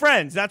need new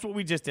friends. That's what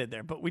we just did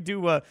there. But we do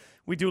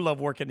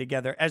love working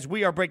together as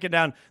we are breaking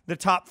down the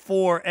top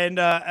 4. And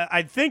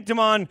I think,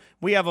 Damon,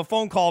 we have a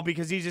phone call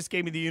because he just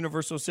gave me the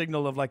universal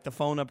signal of like the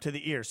phone up to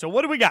the ear. So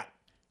what do we got?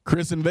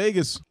 Chris in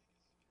Vegas.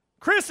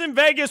 Chris in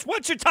Vegas,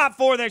 what's your top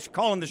 4? Thanks for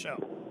calling the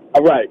show.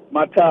 All right,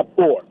 my top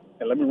 4.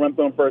 And let me run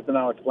through them first and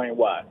I'll explain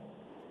why.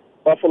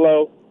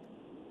 Buffalo,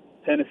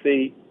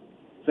 Tennessee,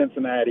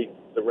 Cincinnati,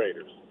 the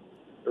Raiders.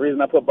 The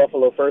reason I put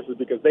Buffalo first is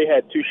because they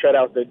had 2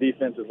 shutouts. Their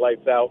defense is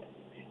lights out.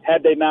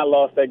 Had they not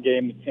lost that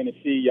game to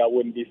Tennessee, y'all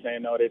wouldn't be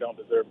saying, no, they don't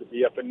deserve to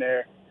be up in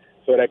there.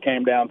 So that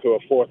came down to a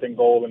 4th and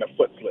goal and a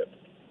foot slip.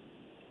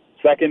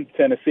 Second,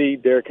 Tennessee,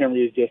 Derrick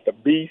Henry is just a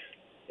beast.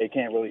 They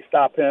can't really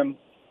stop him.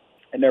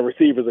 and their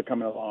receivers are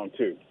coming along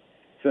too.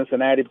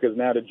 Cincinnati, because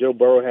now that Joe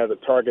Burrow has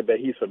a target that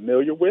he's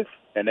familiar with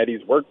and that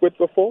he's worked with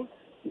before,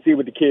 you see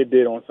what the kid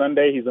did on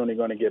Sunday, he's only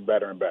going to get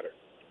better and better.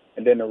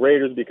 And then the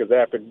Raiders, because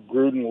after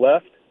Gruden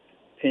left,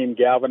 team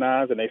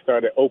galvanized and they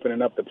started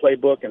opening up the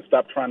playbook and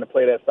stopped trying to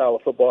play that style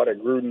of football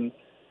that Gruden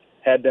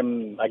had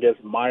them, I guess,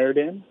 mired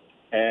in,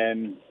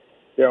 and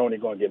they're only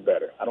going to get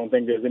better. I don't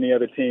think there's any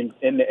other team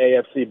in the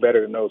AFC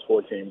better than those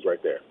 4 teams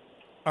right there.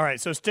 All right,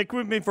 so stick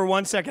with me for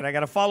 1 second. I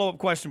got a follow-up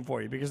question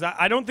for you because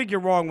I don't think you're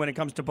wrong when it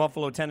comes to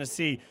Buffalo,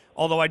 Tennessee,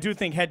 although I do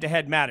think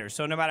head-to-head matters.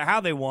 So no matter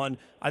how they won,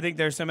 I think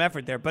there's some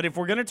effort there. But if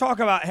we're going to talk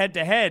about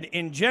head-to-head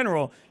in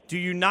general, do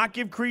you not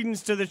give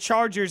credence to the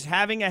Chargers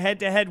having a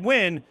head-to-head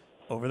win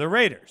over the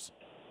Raiders?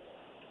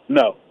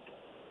 No.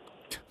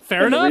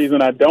 Fair enough.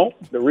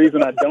 The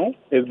reason I don't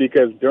is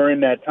because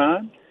during that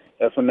time,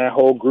 that's when that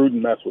whole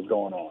Gruden mess was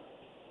going on.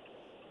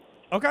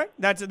 Okay,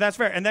 that's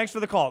fair. And thanks for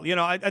the call. You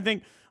know, I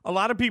think a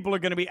lot of people are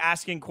going to be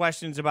asking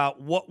questions about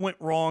what went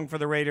wrong for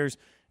the Raiders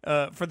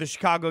for the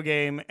Chicago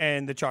game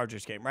and the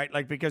Chargers game, right?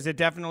 Like, because it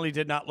definitely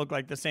did not look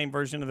like the same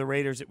version of the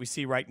Raiders that we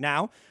see right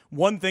now.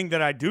 One thing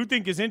that I do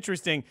think is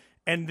interesting,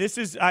 and this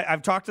is,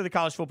 I've talked to the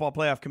College Football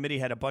Playoff Committee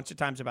head a bunch of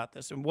times about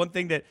this, and one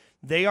thing that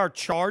they are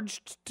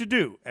charged to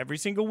do every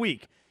single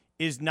week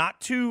is not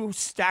to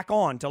stack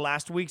on to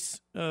last week's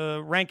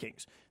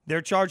rankings.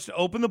 They're charged to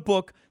open the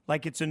book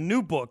like it's a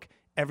new book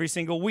every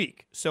single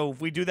week. So if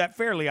we do that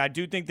fairly, I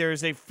do think there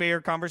is a fair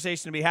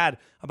conversation to be had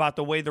about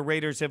the way the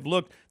Raiders have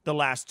looked the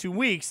last 2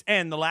 weeks.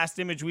 And the last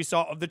image we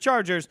saw of the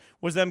Chargers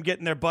was them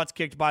getting their butts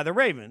kicked by the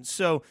Ravens.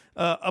 So,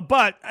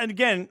 but, and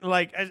again,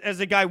 like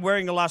as a guy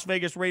wearing a Las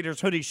Vegas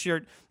Raiders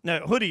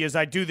hoodie as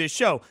I do this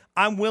show,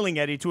 I'm willing,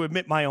 Eddie, to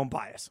admit my own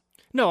bias.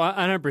 No,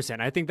 100%.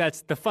 I think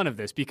that's the fun of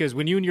this because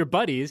when you and your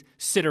buddies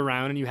sit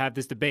around and you have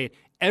this debate,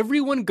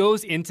 everyone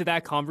goes into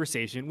that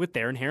conversation with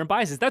their inherent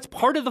biases. That's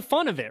part of the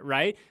fun of it,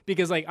 right?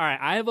 Because, like, all right,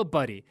 I have a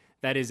buddy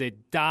that is a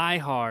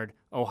diehard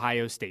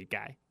Ohio State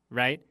guy,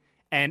 right?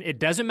 And it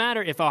doesn't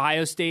matter if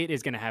Ohio State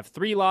is going to have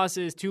 3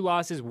 losses, 2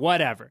 losses,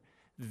 whatever.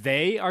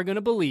 They are going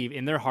to believe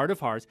in their heart of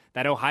hearts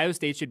that Ohio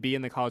State should be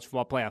in the college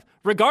football playoff,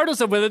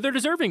 regardless of whether they're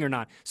deserving or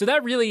not. So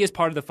that really is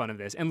part of the fun of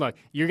this. And look,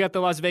 you got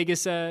the Las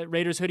Vegas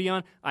Raiders hoodie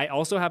on. I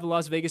also have the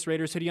Las Vegas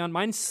Raiders hoodie on.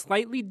 Mine's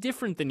slightly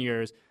different than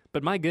yours,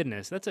 but my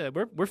goodness,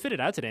 we're fitted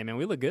out today, man.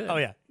 We look good. Oh,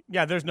 yeah.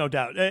 Yeah, there's no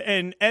doubt.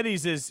 And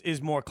Eddie's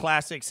is more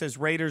classic, says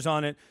Raiders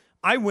on it.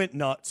 I went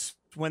nuts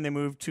when they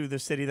moved to the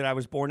city that I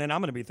was born in.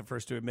 I'm going to be the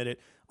first to admit it.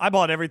 I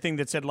bought everything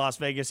that said Las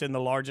Vegas in the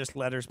largest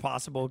letters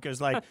possible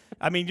because, like,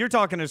 I mean, you're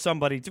talking to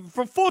somebody,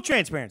 for full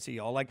transparency,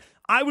 y'all. Like,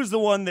 I was the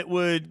one that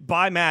would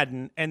buy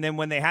Madden, and then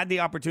when they had the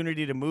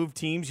opportunity to move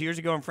teams years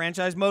ago in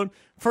franchise mode,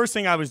 first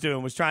thing I was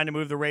doing was trying to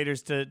move the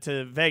Raiders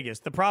to Vegas.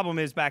 The problem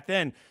is back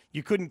then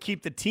you couldn't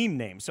keep the team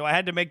name, so I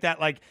had to make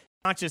that, like,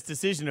 conscious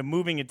decision of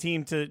moving a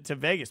team to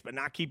Vegas, but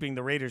not keeping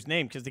the Raiders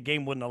name because the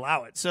game wouldn't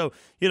allow it. So,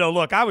 you know,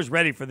 look, I was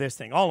ready for this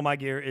thing. All of my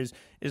gear is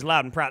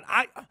loud and proud.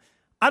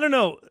 I don't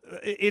know.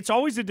 It's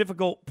always a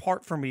difficult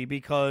part for me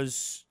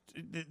because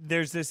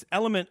there's this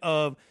element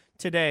of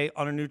today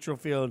on a neutral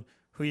field,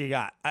 who you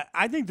got.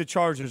 I think the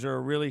Chargers are a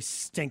really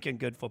stinking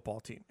good football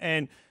team.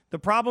 And the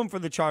problem for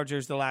the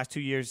Chargers the last 2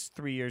 years,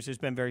 3 years has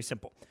been very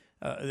simple.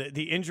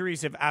 The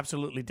injuries have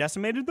absolutely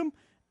decimated them,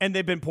 and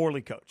they've been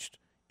poorly coached.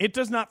 It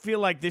does not feel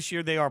like this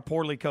year they are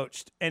poorly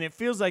coached, and it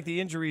feels like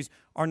the injuries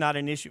are not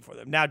an issue for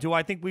them. Now, do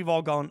I think we've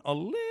all gone a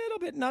little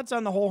bit nuts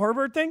on the whole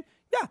Herbert thing?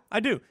 Yeah,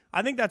 I do.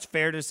 I think that's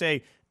fair to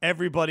say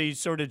everybody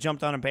sort of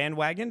jumped on a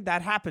bandwagon.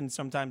 That happens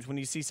sometimes when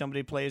you see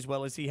somebody play as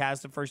well as he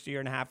has the first year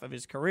and a half of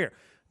his career.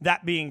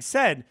 That being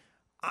said,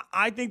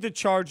 I think the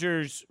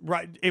Chargers,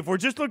 right, if we're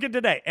just looking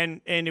today, and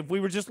if we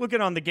were just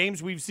looking on the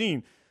games we've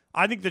seen,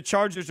 I think the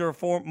Chargers are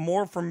a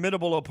more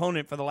formidable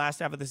opponent for the last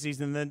half of the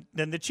season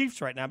than the Chiefs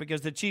right now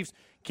because the Chiefs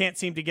can't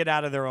seem to get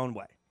out of their own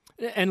way.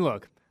 And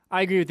look,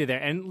 I agree with you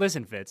there. And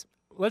listen, Fitz,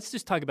 let's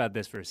just talk about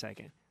this for a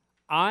second.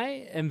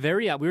 I am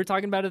we were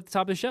talking about it at the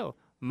top of the show.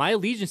 My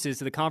allegiances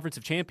to the Conference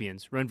of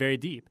Champions run very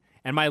deep,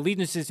 and my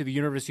allegiances to the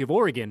University of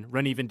Oregon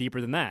run even deeper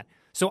than that.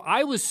 So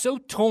I was so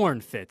torn,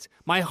 Fitz.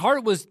 My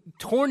heart was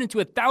torn into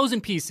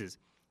 1,000 pieces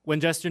when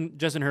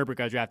Justin Herbert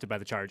got drafted by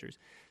the Chargers.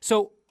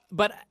 So,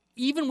 but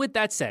even with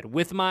that said,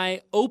 with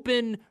my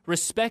open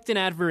respect and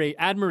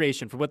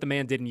admiration for what the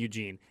man did in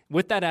Eugene,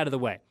 with that out of the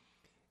way,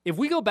 if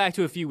we go back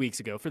to a few weeks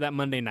ago for that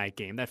Monday night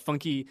game, that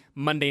funky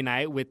Monday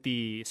night with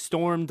the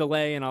storm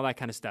delay and all that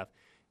kind of stuff,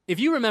 if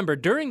you remember,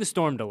 during the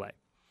storm delay,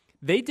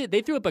 they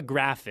threw up a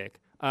graphic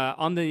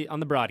on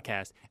the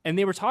broadcast, and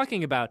they were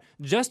talking about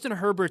Justin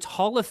Herbert's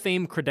Hall of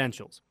Fame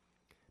credentials.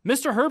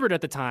 Mr. Herbert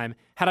at the time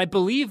had, I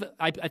believe,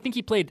 I think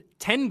he played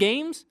 10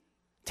 games,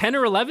 10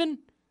 or 11.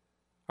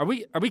 Are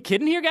we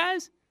kidding here,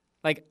 guys?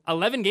 Like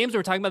 11 games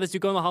we're talking about this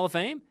dude going to the Hall of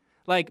Fame?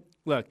 Like,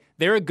 look,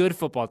 they're a good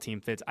football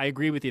team, Fitz. I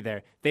agree with you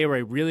there. They were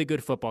a really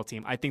good football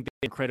team. I think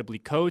they're incredibly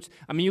coached.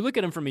 I mean, you look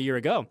at them from a year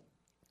ago.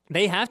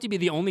 They have to be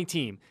the only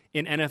team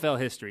in NFL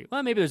history.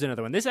 Well, maybe there's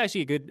another one. This is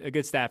actually a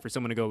good stat for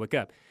someone to go look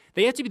up.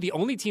 They have to be the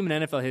only team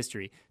in NFL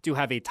history to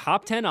have a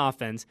top 10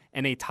 offense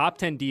and a top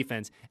 10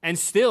 defense and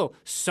still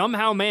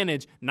somehow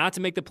manage not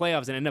to make the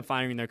playoffs and end up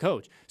firing their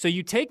coach. So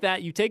you take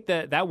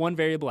that one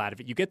variable out of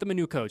it. You get them a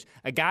new coach,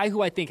 a guy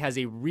who I think has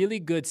a really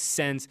good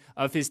sense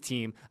of his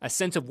team, a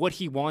sense of what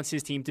he wants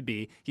his team to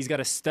be. He's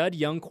got a stud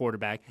young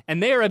quarterback,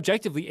 and they are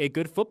objectively a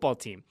good football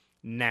team.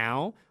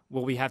 Now,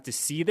 will we have to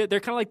see that? They're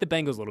kind of like the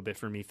Bengals a little bit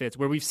for me, Fitz,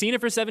 where we've seen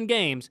it for 7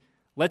 games.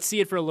 Let's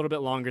see it for a little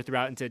bit longer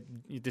throughout into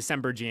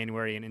December,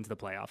 January, and into the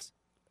playoffs.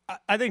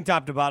 I think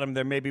top to bottom,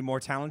 they're maybe more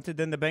talented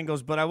than the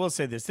Bengals, but I will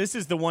say this. This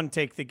is the one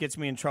take that gets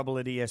me in trouble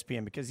at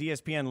ESPN because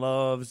ESPN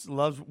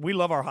we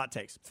love our hot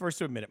takes. First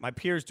to admit it. My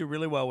peers do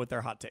really well with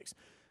their hot takes.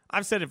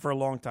 I've said it for a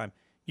long time.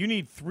 You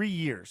need 3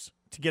 years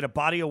to get a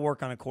body of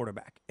work on a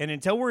quarterback. And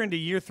until we're into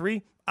year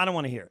 3, I don't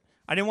want to hear it.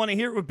 I didn't want to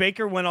hear it with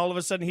Baker when all of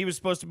a sudden he was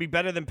supposed to be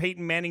better than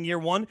Peyton Manning year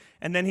 1,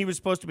 and then he was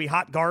supposed to be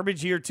hot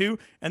garbage year 2,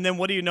 and then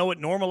what do you know, it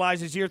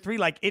normalizes year 3.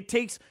 Like, it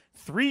takes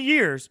 3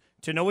 years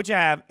to know what you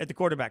have at the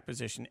quarterback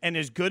position. And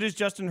as good as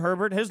Justin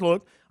Herbert has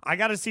looked, I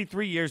got to see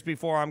 3 years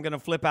before I'm going to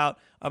flip out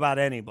about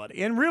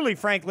anybody. And really,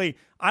 frankly,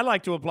 I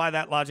like to apply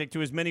that logic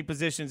to as many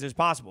positions as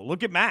possible.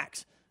 Look at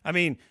Max. I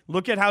mean,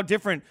 look at how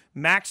different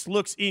Max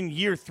looks in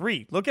year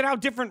 3. Look at how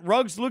different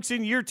Ruggs looks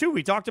in year 2.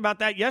 We talked about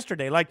that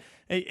yesterday. Like,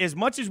 as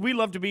much as we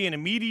love to be an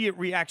immediate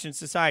reaction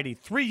society,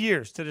 3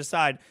 years to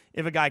decide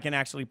if a guy can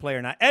actually play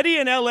or not. Eddie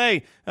in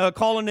L.A.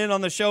 Calling in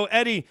on the show.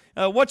 Eddie,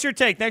 what's your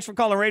take? Thanks for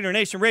calling Raider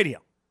Nation Radio.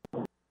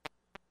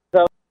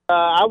 So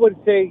I would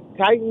say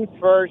Titans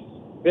first,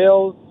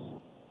 Bills.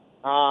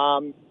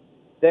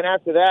 Then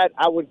after that,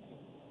 I would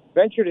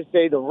venture to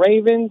say the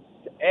Ravens.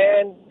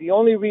 And the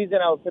only reason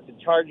I would put the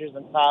Chargers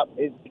on top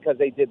is because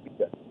they did beat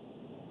us.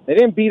 They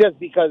didn't beat us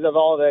because of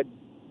all the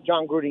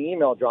John Gruden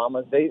email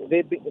dramas. They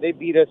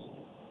beat us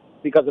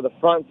because of the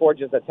front four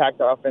just attacked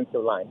our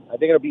offensive line. I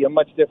think it'll be a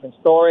much different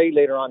story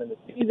later on in the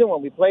season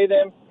when we play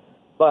them.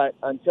 But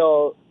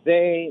until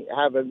they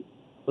have a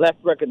less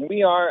record than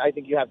we are, I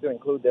think you have to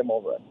include them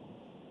over us.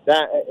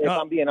 That, if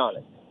I'm being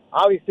honest.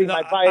 Obviously,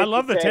 my bias. I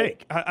love the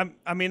take.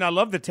 I mean, I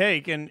love the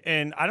take, and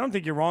I don't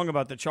think you're wrong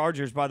about the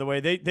Chargers. By the way,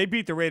 they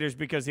beat the Raiders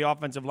because the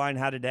offensive line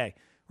had a day,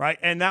 right?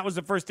 And that was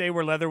the first day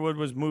where Leatherwood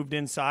was moved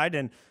inside,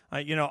 and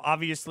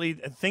obviously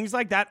things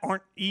like that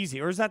aren't easy.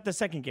 Or is that the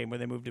second game where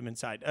they moved him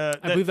inside? I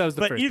believe that was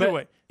the first. Either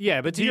way,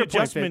 yeah. But to your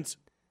adjustments.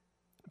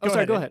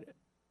 Point, go ahead.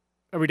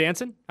 Are we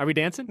dancing? I'll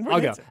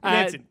go.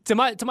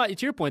 To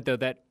your point though,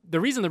 that the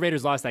reason the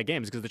Raiders lost that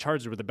game is because the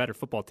Chargers were the better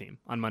football team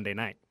on Monday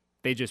night.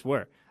 They just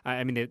were.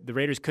 I mean, the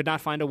Raiders could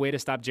not find a way to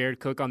stop Jared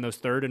Cook on those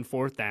 3rd and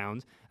 4th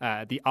downs.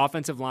 The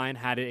offensive line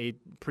had a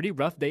pretty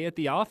rough day at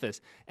the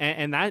office,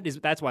 and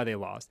that's why they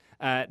lost.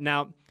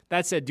 Now,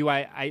 that said,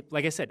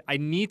 like I said, I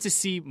need to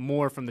see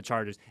more from the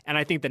Chargers. And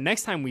I think the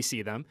next time we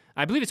see them,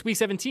 I believe it's week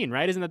 17,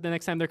 right? Isn't that the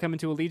next time they're coming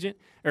to Allegiant?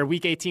 Or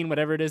week 18,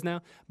 whatever it is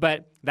now?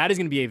 But that is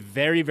going to be a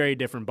very, very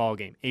different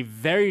ballgame. A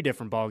very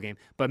different ballgame.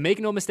 But make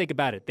no mistake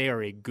about it, they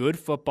are a good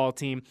football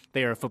team.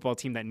 They are a football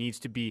team that needs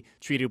to be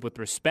treated with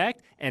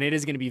respect. And it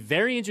is going to be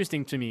very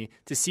interesting to me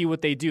to see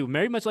what they do,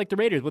 very much like the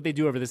Raiders, what they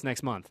do over this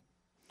next month.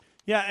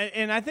 Yeah,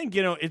 and I think,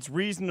 it's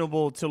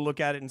reasonable to look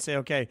at it and say,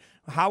 okay,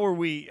 how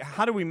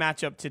do we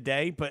match up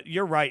today? But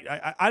you're right.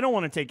 I don't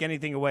want to take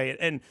anything away.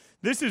 And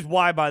this is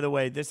why, by the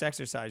way, this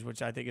exercise,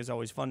 which I think is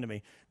always fun to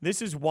me,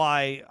 this is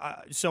why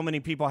so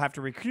many people have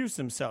to recuse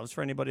themselves,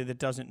 for anybody that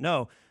doesn't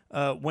know.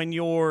 When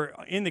you're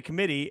in the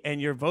committee and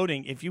you're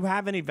voting, if you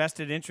have any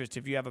vested interest,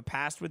 if you have a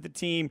past with the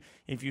team,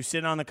 if you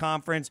sit on the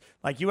conference,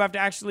 like, you have to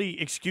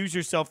actually excuse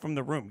yourself from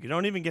the room. You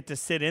don't even get to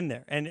sit in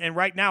there. And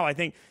right now, I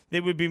think they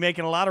would be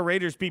making a lot of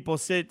Raiders people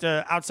sit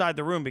outside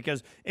the room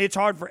because it's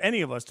hard for any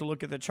of us to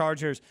look at the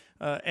Chargers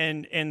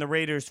and the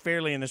Raiders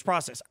fairly in this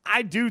process.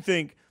 I do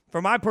think,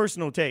 for my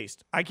personal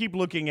taste, I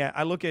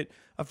look at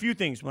a few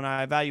things when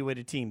I evaluate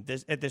a team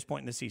at this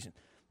point in the season.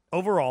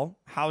 Overall,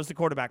 how's the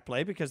quarterback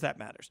play? Because that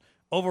matters.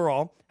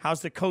 Overall,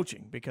 how's the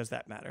coaching? Because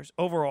that matters.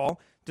 Overall,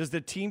 does the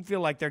team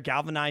feel like they're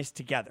galvanized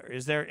together?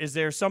 Is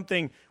there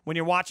something, when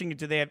you're watching it,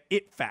 do they have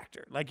it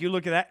factor? Like, you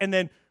look at that, and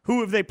then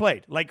who have they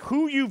played? Like,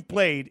 who you've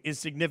played is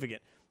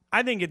significant.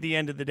 I think at the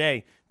end of the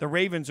day, the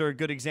Ravens are a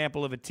good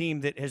example of a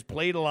team that has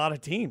played a lot of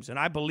teams, and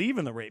I believe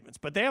in the Ravens,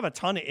 but they have a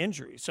ton of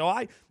injuries. So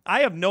I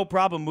have no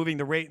problem moving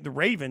the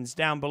Ravens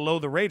down below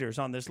the Raiders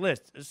on this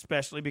list,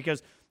 especially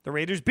because the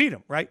Raiders beat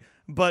them, right?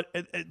 But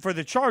for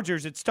the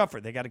Chargers, it's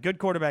tougher. They got a good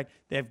quarterback,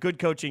 they have good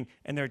coaching,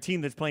 and they're a team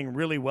that's playing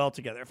really well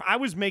together. If I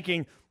was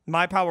making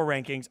my power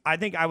rankings, I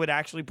think I would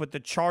actually put the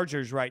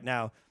Chargers right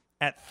now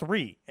at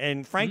 3.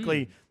 And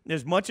frankly,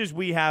 as much as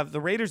we have the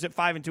Raiders at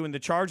 5-2 and the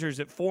Chargers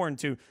at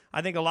 4-2,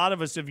 I think a lot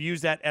of us have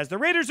used that as the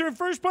Raiders are in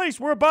first place.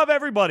 We're above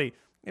everybody.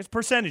 It's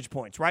percentage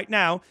points. Right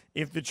now,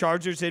 if the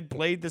Chargers had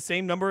played the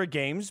same number of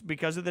games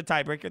because of the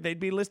tiebreaker, they'd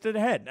be listed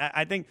ahead.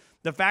 I think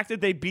the fact that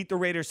they beat the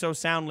Raiders so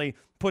soundly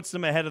puts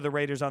them ahead of the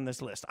Raiders on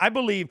this list. I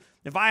believe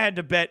if I had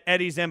to bet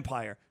Eddie's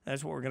Empire,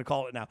 that's what we're going to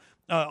call it now,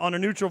 on a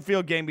neutral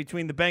field game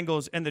between the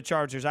Bengals and the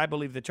Chargers, I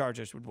believe the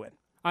Chargers would win.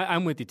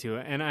 I'm with you too,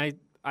 and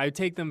I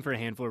take them for a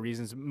handful of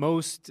reasons.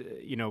 Most,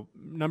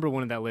 number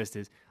one on that list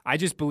is I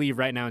just believe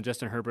right now in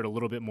Justin Herbert a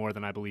little bit more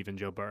than I believe in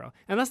Joe Burrow.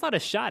 And that's not a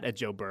shot at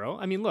Joe Burrow.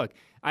 I mean, look,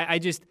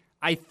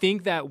 I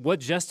think that what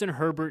Justin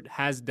Herbert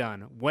has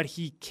done, what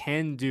he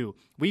can do,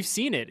 we've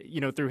seen it,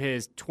 through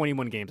his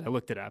 21 games. I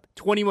looked it up.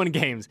 21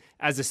 games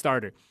as a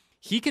starter.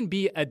 He can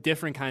be a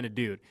different kind of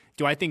dude.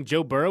 Do I think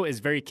Joe Burrow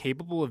is very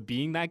capable of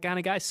being that kind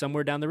of guy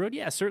somewhere down the road?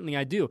 Yeah, certainly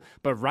I do.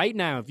 But right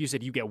now, if you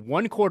said you get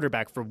one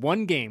quarterback for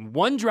one game,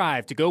 one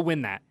drive to go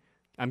win that,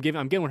 I'm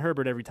giving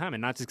Herbert every time, and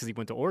not just because he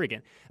went to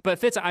Oregon. But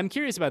Fitz, I'm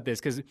curious about this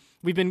because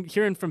we've been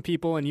hearing from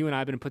people, and you and I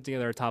have been putting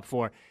together our top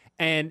four.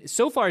 And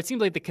so far, it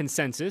seems like the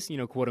consensus,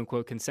 quote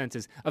unquote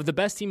consensus, of the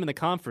best team in the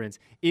conference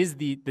is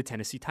the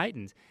Tennessee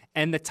Titans.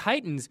 And the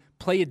Titans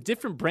play a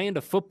different brand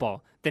of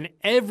football than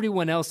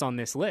everyone else on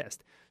this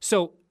list.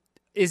 So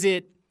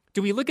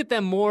do we look at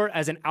them more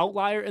as an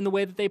outlier in the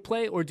way that they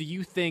play, or do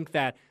you think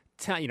that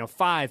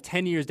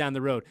 5-10 years down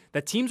the road,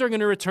 that teams are going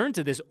to return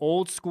to this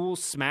old school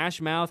smash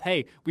mouth,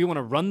 hey, we want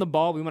to run the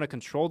ball, we want to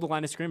control the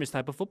line of scrimmage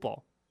type of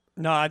football?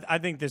 No, I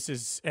think this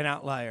is an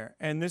outlier.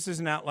 And this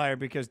is an outlier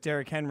because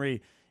Derrick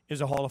Henry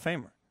is a Hall of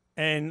Famer.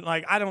 And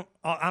I don't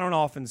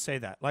often say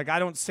that. I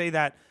don't say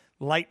that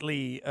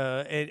lightly,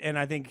 and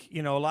I think,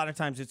 a lot of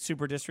times it's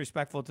super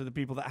disrespectful to the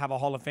people that have a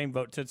Hall of Fame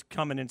vote to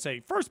come in and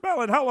say, first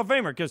ballot Hall of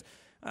Famer, because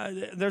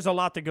there's a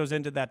lot that goes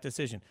into that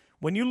decision.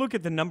 When you look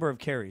at the number of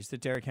carries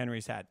that Derrick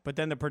Henry's had, but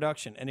then the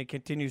production, and it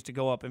continues to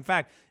go up. In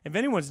fact, if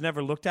anyone's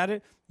never looked at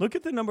it, look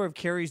at the number of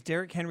carries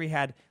Derrick Henry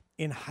had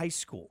in high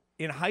school.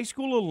 In high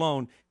school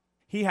alone,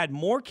 he had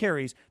more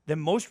carries than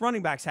most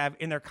running backs have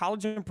in their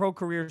college and pro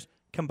careers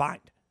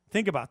combined.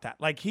 Think about that.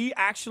 He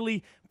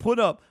actually put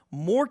up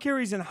more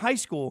carries in high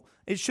school.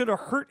 It should have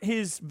hurt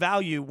his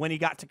value when he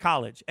got to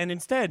college. And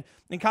instead,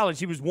 in college,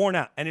 he was worn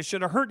out. And it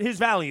should have hurt his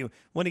value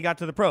when he got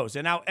to the pros.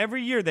 And now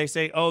every year they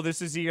say, oh,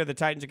 this is the year the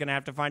Titans are going to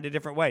have to find a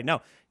different way.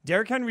 No,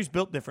 Derrick Henry's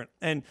built different.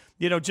 And,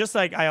 just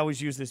like I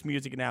always use this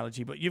music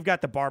analogy, but you've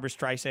got the Barbra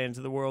Streisands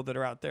of the world that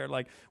are out there,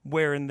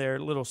 wearing their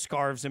little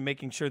scarves and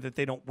making sure that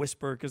they don't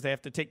whisper because they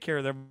have to take care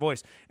of their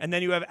voice. And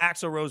then you have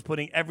Axl Rose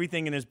putting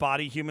everything in his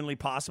body humanly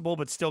possible,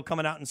 but still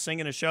coming out and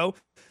singing a show.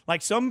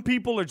 Some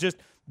people are just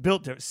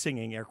built to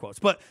singing, air quotes,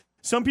 but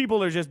some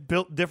people are just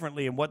built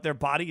differently in what their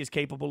body is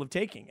capable of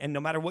taking. And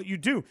no matter what you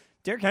do,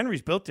 Derrick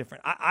Henry's built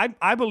different.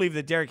 I believe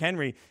that Derrick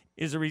Henry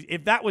is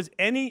if that was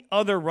any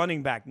other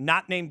running back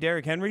not named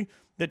Derrick Henry,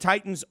 the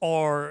Titans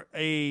are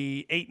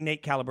a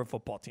 8-8 caliber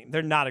football team.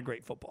 They're not a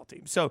great football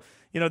team. So,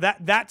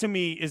 that to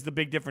me is the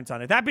big difference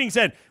on it. That being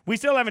said, we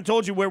still haven't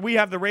told you where we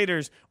have the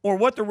Raiders or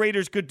what the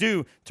Raiders could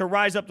do to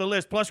rise up the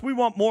list. Plus, we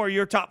want more of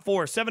your top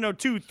four.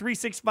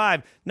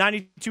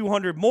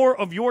 702-365-9200. More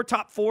of your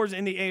top fours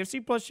in the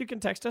AFC. Plus, you can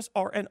text us,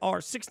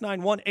 RNR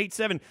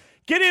 69187.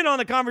 Get in on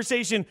the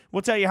conversation.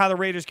 We'll tell you how the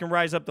Raiders can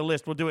rise up the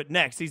list. We'll do it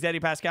next. He's Eddie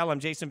Pascal. I'm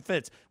Jason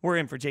Fitz. We're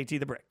in for JT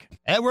the Brick.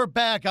 And we're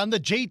back on the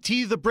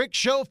JT the Brick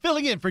Show.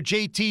 Filling in for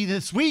JT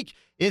this week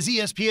is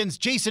ESPN's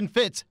Jason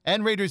Fitz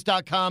and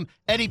Raiders.com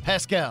Eddie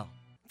Pascal.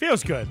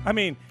 Feels good. I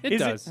mean, it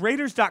does. It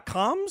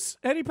Raiders.com's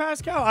Eddie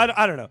Pascal?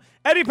 I don't know.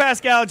 Eddie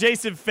Pascal,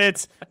 Jason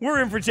Fitz.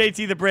 We're in for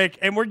JT the Brick,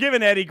 and we're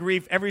giving Eddie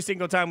grief every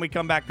single time we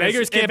come back.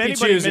 Beggars can't be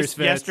choosers,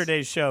 Fitz.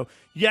 Yesterday's show.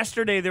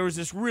 Yesterday, there was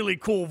this really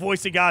cool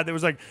voice of God that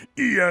was like,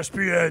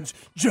 ESPN's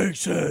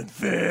Jason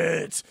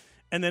Fitz.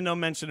 And then no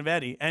mention of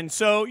Eddie. And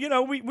so,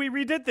 we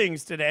redid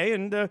things today,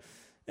 and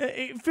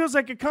it feels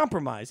like a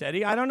compromise,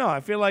 Eddie. I don't know.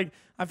 I feel like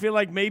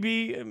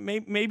maybe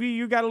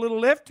you got a little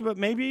lift, but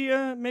maybe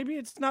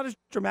it's not as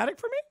dramatic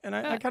for me, and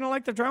I kind of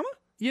like the drama.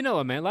 You know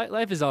what, man?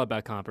 Life is all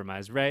about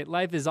compromise, right?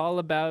 Life is all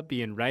about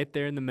being right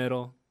there in the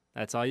middle.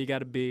 That's all you got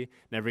to be.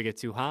 Never get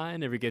too high,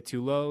 never get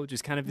too low.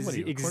 Just kind of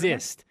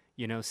exist. Stay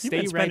You've been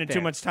spending right there.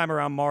 too much time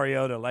around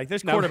Mariota.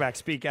 This quarterback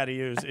speak out of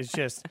you is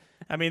just.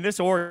 I mean, this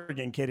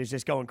Oregon kid is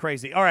just going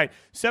crazy. All right,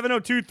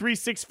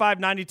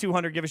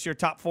 702-365-9200. Give us your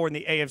top four in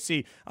the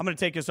AFC. I'm going to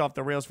take us off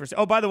the rails for a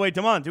second. Oh, by the way,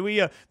 Damon,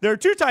 there are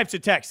two types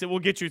of texts that will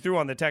get you through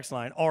on the text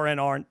line,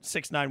 RNR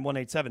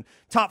 69187.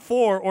 Top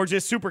four or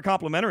just super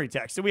complimentary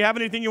text. Do we have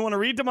anything you want to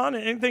read, Damon?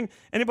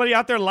 Anybody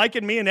out there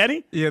liking me and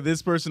Eddie? Yeah,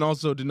 this person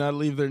also did not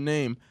leave their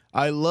name.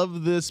 I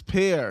love this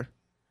pair.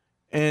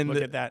 And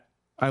look at that.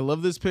 I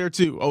love this pair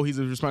too. Oh, he's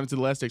responding to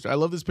the last text. I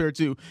love this pair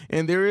too.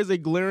 And there is a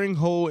glaring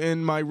hole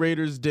in my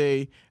Raiders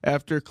day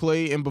after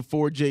Clay and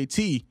before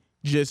JT.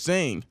 Just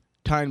saying.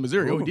 Ty in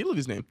Missouri. Ooh. Oh, he did leave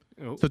his name.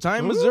 Oh. So Ty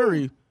in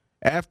Missouri,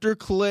 after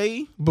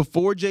Clay,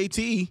 before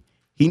JT,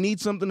 he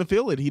needs something to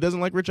fill it. He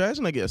doesn't like Rich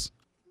Eisen, I guess.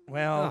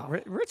 Well,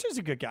 Rich is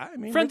a good guy. I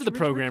mean, friend of the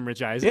program,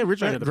 Rich Eisen. Yeah,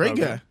 Rich Eisen, great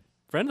guy.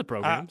 Friend of the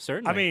program,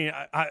 certainly. I mean,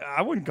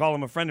 I wouldn't call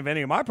him a friend of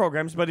any of my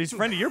programs, but he's a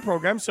friend of your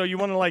program, so you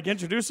want to,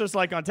 introduce us,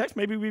 on text?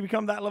 Maybe we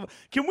become that level.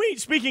 Can we,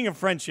 speaking of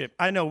friendship,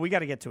 I know we got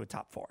to get to a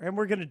top four, and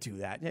we're going to do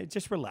that. Yeah,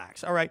 just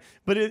relax, all right?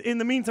 But in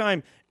the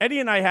meantime,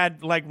 Eddie and I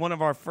had, one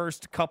of our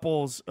first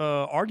couples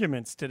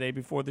arguments today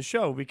before the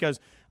show, because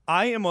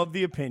I am of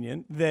the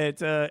opinion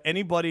that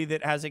anybody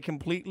that has a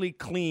completely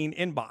clean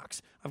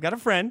inbox, I've got a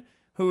friend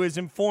who has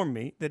informed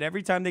me that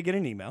every time they get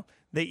an email,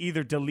 they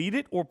either delete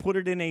it or put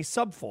it in a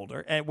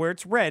subfolder where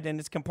it's read and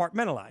it's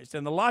compartmentalized.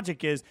 And the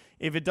logic is,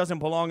 if it doesn't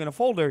belong in a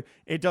folder,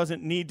 it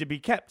doesn't need to be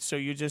kept. So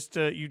you just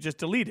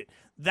delete it.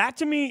 That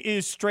to me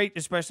is straight,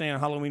 especially on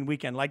Halloween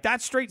weekend. Like,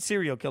 that's straight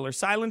serial killer.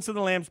 Silence of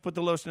the Lambs, put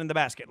the lotion in the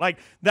basket. Like,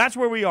 that's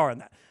where we are in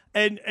that.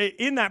 And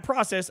in that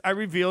process, I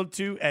revealed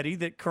to Eddie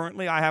that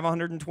currently I have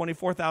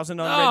 124,000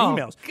 unread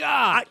emails.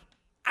 God.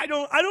 I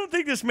don't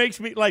think this makes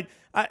me like.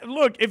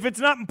 Look, if it's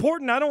not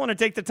important, I don't want to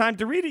take the time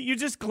to read it. You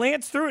just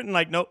glance through it and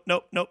like, nope,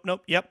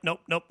 yep,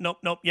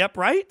 nope, yep,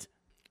 right?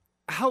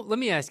 Let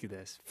me ask you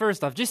this.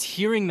 First off, just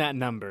hearing that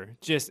number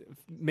just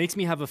makes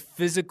me have a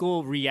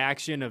physical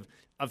reaction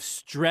of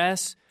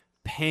stress,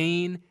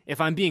 pain. If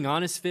I'm being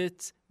honest,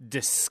 Fitz,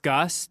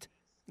 disgust,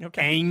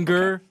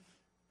 anger.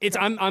 Okay.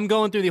 I'm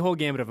going through the whole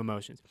gamut of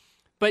emotions.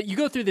 But you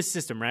go through this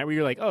system, right, where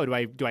you're like, oh,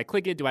 do I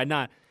click it? Do I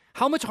not?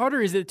 How much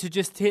harder is it to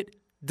just hit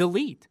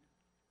delete?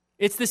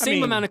 It's the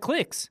same amount of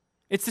clicks.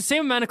 It's the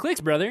same amount of clicks,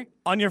 brother.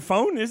 On your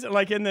phone? Is it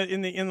like in the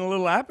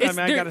little app? I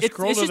got to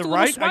scroll to the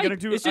right. I got to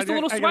do. It's just a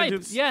little swipe.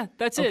 Yeah,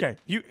 that's it. Okay,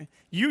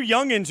 you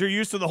youngins are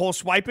used to the whole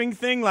swiping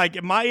thing. Like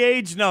at my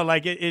age, no.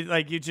 Like it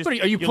like you just. Are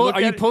you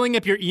pulling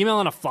up your email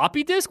on a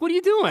floppy disk? What are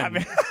you doing? I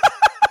mean,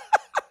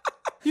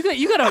 you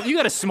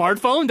got a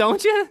smartphone,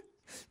 don't you?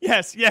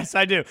 Yes,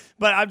 I do.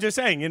 But I'm just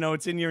saying,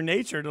 it's in your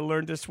nature to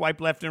learn to swipe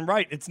left and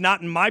right. It's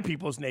not in my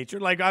people's nature.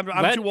 Like I'm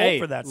too old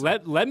for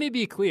that. Let me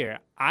be clear.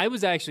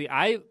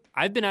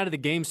 I've been out of the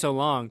game so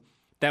long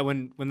that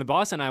when the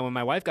boss and when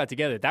my wife got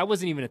together, that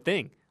wasn't even a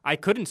thing. I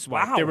couldn't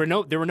swipe. Wow.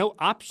 There were no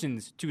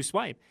options to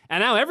swipe.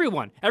 And now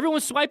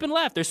everyone's swiping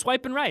left. They're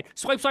swiping right.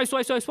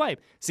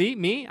 Swipe. See,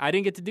 me, I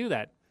didn't get to do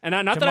that. And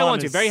not that I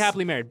want to. Very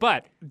happily married.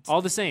 But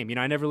all the same,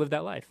 I never lived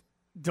that life.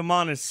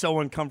 Damon is so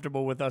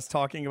uncomfortable with us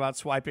talking about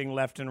swiping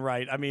left and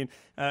right. I mean,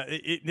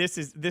 this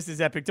is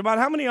epic. Damon,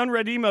 how many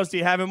unread emails do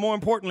you have? And more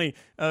importantly,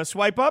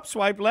 swipe up,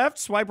 swipe left,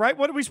 swipe right.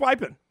 What are we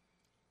swiping?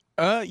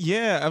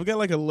 Yeah, I've got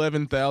like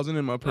 11,000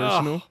 in my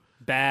personal.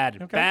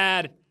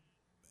 Bad.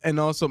 And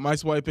also my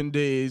swiping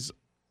days,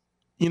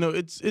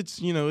 it's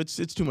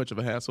too much of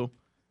a hassle.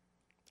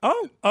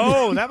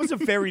 Oh, that was a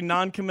very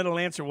non-committal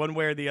answer, one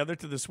way or the other,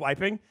 to the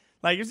swiping.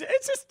 Like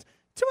it's just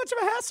too much of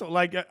a hassle.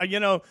 Like,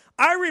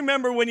 I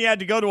remember when you had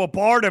to go to a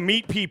bar to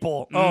meet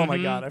people. Mm-hmm. Oh, my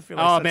God. I feel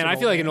like I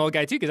feel like an old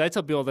guy, too, because I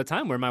tell people all the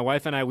time where my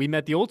wife and we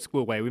met the old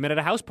school way. We met at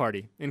a house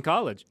party in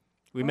college.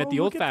 We met the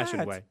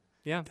old-fashioned way.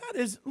 Yeah.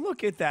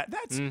 Look at that.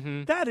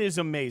 That is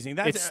amazing.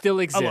 It still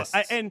exists.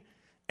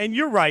 And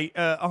you're right,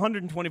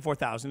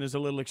 124,000 is a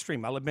little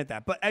extreme. I'll admit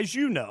that. But as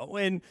you know,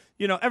 and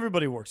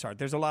everybody works hard.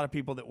 There's a lot of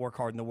people that work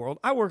hard in the world.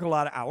 I work a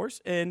lot of hours,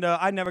 and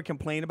I never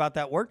complain about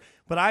that work.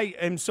 But I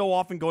am so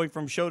often going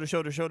from show to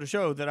show to show to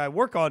show that I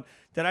work on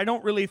that I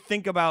don't really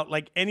think about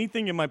like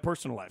anything in my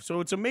personal life.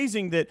 So it's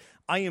amazing that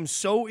I am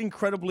so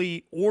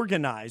incredibly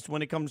organized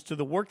when it comes to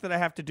the work that I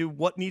have to do,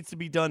 what needs to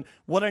be done,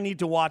 what I need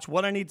to watch,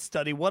 what I need to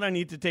study, what I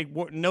need to take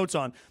notes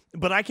on.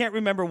 But I can't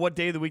remember what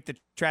day of the week the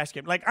trash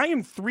came. Like, I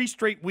am 3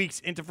 straight weeks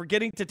into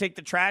forgetting to take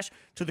the trash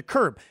to the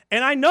curb.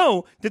 And I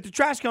know that the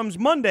trash comes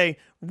Monday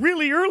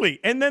really early.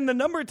 And then the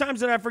number of times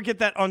that I forget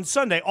that on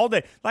Sunday all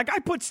day. Like, I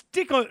put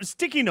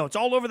sticky notes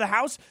all over the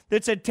house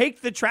that said,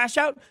 take the trash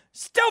out.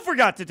 Still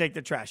forgot to take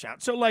the trash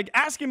out. So, like,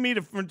 asking me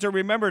to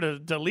remember to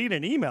delete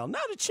an email,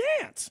 not a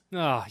chance.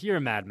 Oh, you're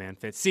a madman,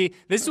 Fitz. See,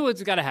 this is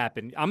what's got to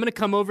happen. I'm going to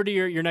come over to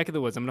your neck of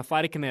the woods. I'm going to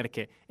fly to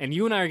Connecticut, and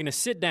you and I are going to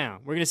sit down.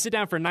 We're going to sit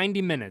down for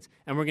 90 minutes,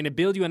 and we're going to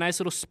build you a nice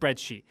little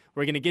spreadsheet.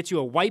 We're going to get you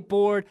a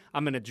whiteboard.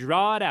 I'm going to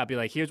draw it out. Be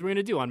like, here's what we're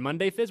going to do. On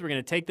Monday, Fitz, we're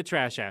going to take the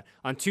trash out.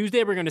 On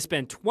Tuesday, we're going to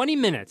spend 20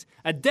 minutes,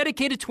 a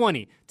dedicated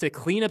 20, to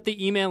clean up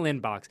the email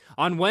inbox.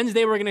 On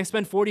Wednesday, we're going to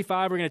spend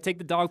 45. We're going to take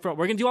the dog for a walk.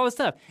 We're going to do all this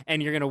stuff.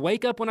 And you're going to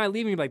wake up when I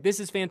leave and be like,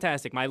 this is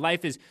fantastic. My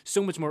life is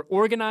so much more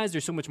organized.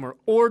 There's so much more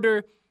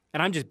order.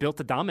 And I'm just built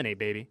to dominate,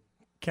 baby.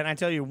 Can I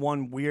tell you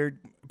one weird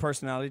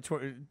personality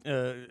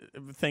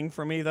thing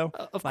for me, though?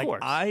 Of course.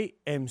 I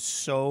am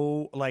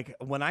so, like,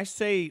 when I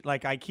say,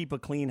 like, I keep a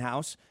clean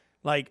house,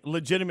 like,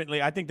 legitimately,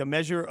 I think the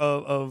measure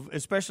of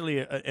especially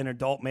an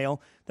adult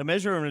male, the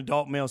measure of an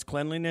adult male's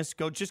cleanliness,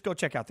 go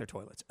check out their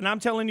toilets. And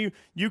I'm telling you,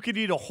 you could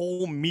eat a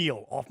whole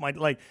meal off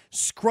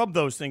scrub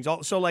those things.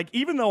 So, like,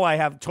 even though I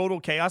have total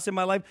chaos in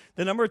my life,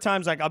 the number of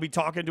times, like, I'll be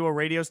talking to a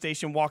radio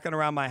station, walking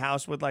around my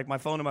house with, like, my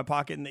phone in my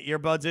pocket and the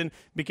earbuds in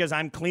because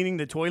I'm cleaning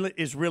the toilet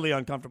is really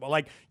uncomfortable.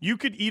 Like, you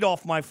could eat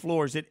off my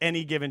floors at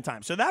any given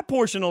time. So that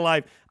portion of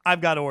life,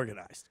 I've got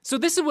organized. So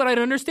this is what I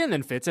don't understand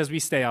then, Fitz, as we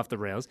stay off the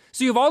rails.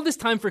 So you have all this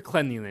time for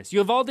cleanliness. You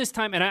have all this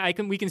time,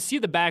 and we can see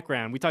the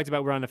background. We talked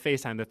about we're on a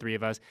FaceTime, the three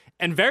of us,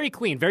 and very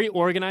clean, very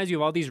organized. You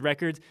have all these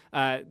records,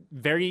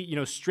 very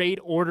straight,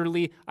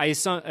 orderly. I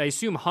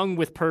assume hung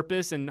with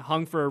purpose and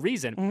hung for a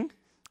reason.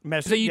 Mm-hmm.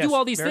 So you do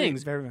all these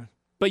things, very,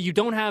 but you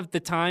don't have the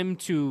time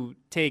to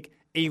take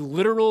a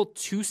literal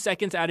 2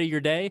 seconds out of your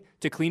day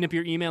to clean up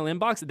your email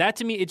inbox. That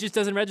to me, it just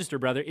doesn't register,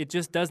 brother. It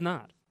just does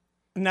not.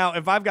 Now,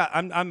 if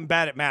I'm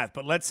bad at math,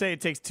 but let's say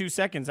it takes 2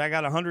 seconds. I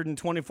got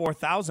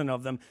 124,000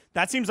 of them.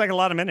 That seems like a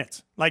lot of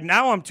minutes. Like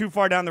now I'm too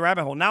far down the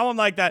rabbit hole. Now I'm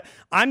like that.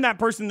 I'm that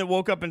person that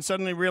woke up and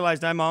suddenly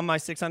realized I'm on my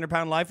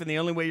 600-pound life, and the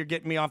only way you're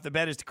getting me off the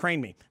bed is to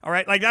crane me. All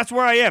right, like that's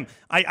where I am.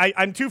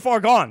 I'm too far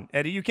gone,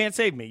 Eddie. You can't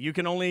save me. You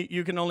can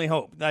only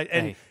hope.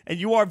 And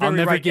you are very I'll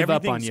never right. give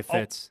up on you,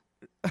 Fitz.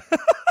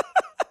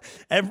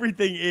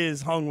 Everything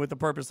is hung with a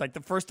purpose. Like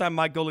the first time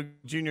Mike Golick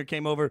Jr.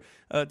 came over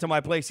to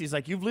my place, he's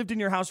like, you've lived in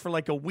your house for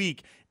like a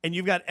week and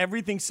you've got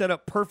everything set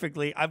up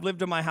perfectly. I've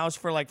lived in my house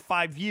for like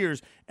 5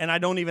 years and I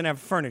don't even have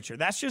furniture.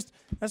 That's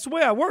the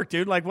way I work,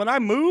 dude. Like when I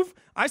move,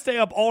 I stay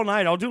up all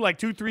night. I'll do like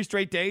 2-3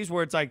 straight days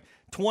where it's like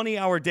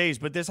 20-hour days,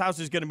 but this house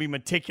is going to be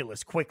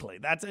meticulous quickly.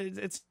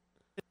 It's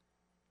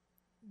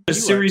a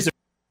series of.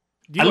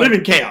 I live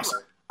in chaos.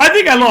 I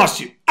think I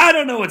lost you. I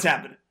don't know what's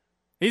happening.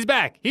 He's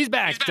back.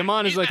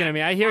 Damon is looking at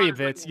me. I hear you,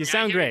 Fitz. You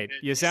sound great.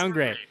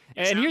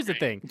 And here's the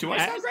thing. Do I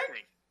sound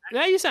great?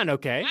 Yeah, you sound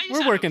okay.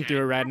 We're working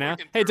through it right now.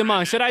 Hey,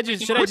 Damon, should I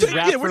just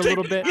rap for a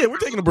little bit? Yeah, we're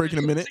taking a break in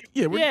a minute.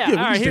 All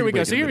right, here we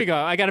go. So here we go.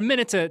 I got a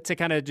minute to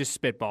kind of just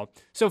spitball.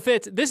 So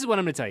Fitz, this is what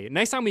I'm going to tell you.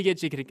 Next time we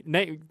get you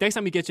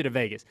to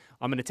Vegas,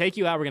 I'm going to take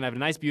you out. We're going to have a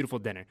nice, beautiful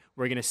dinner.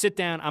 We're going to sit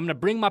down. I'm going to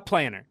bring my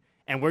planner.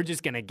 And we're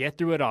just going to get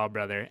through it all,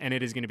 brother. And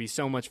it is going to be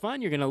so much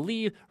fun. You're going to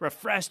leave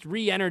refreshed,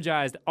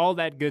 re-energized, all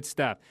that good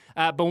stuff.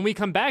 But when we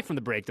come back from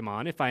the break,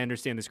 Damon, if I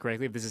understand this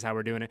correctly, if this is how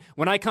we're doing it,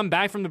 when I come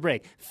back from the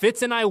break,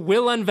 Fitz and I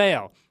will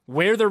unveil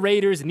where the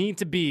Raiders need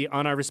to be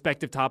on our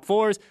respective top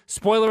fours.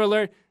 Spoiler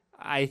alert,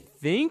 I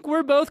think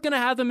we're both going to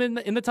have them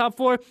in the top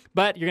four,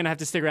 but you're going to have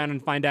to stick around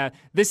and find out.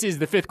 This is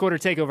the fifth quarter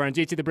takeover on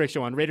JT the Brick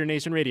Show on Raider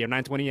Nation Radio,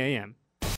 920 AM.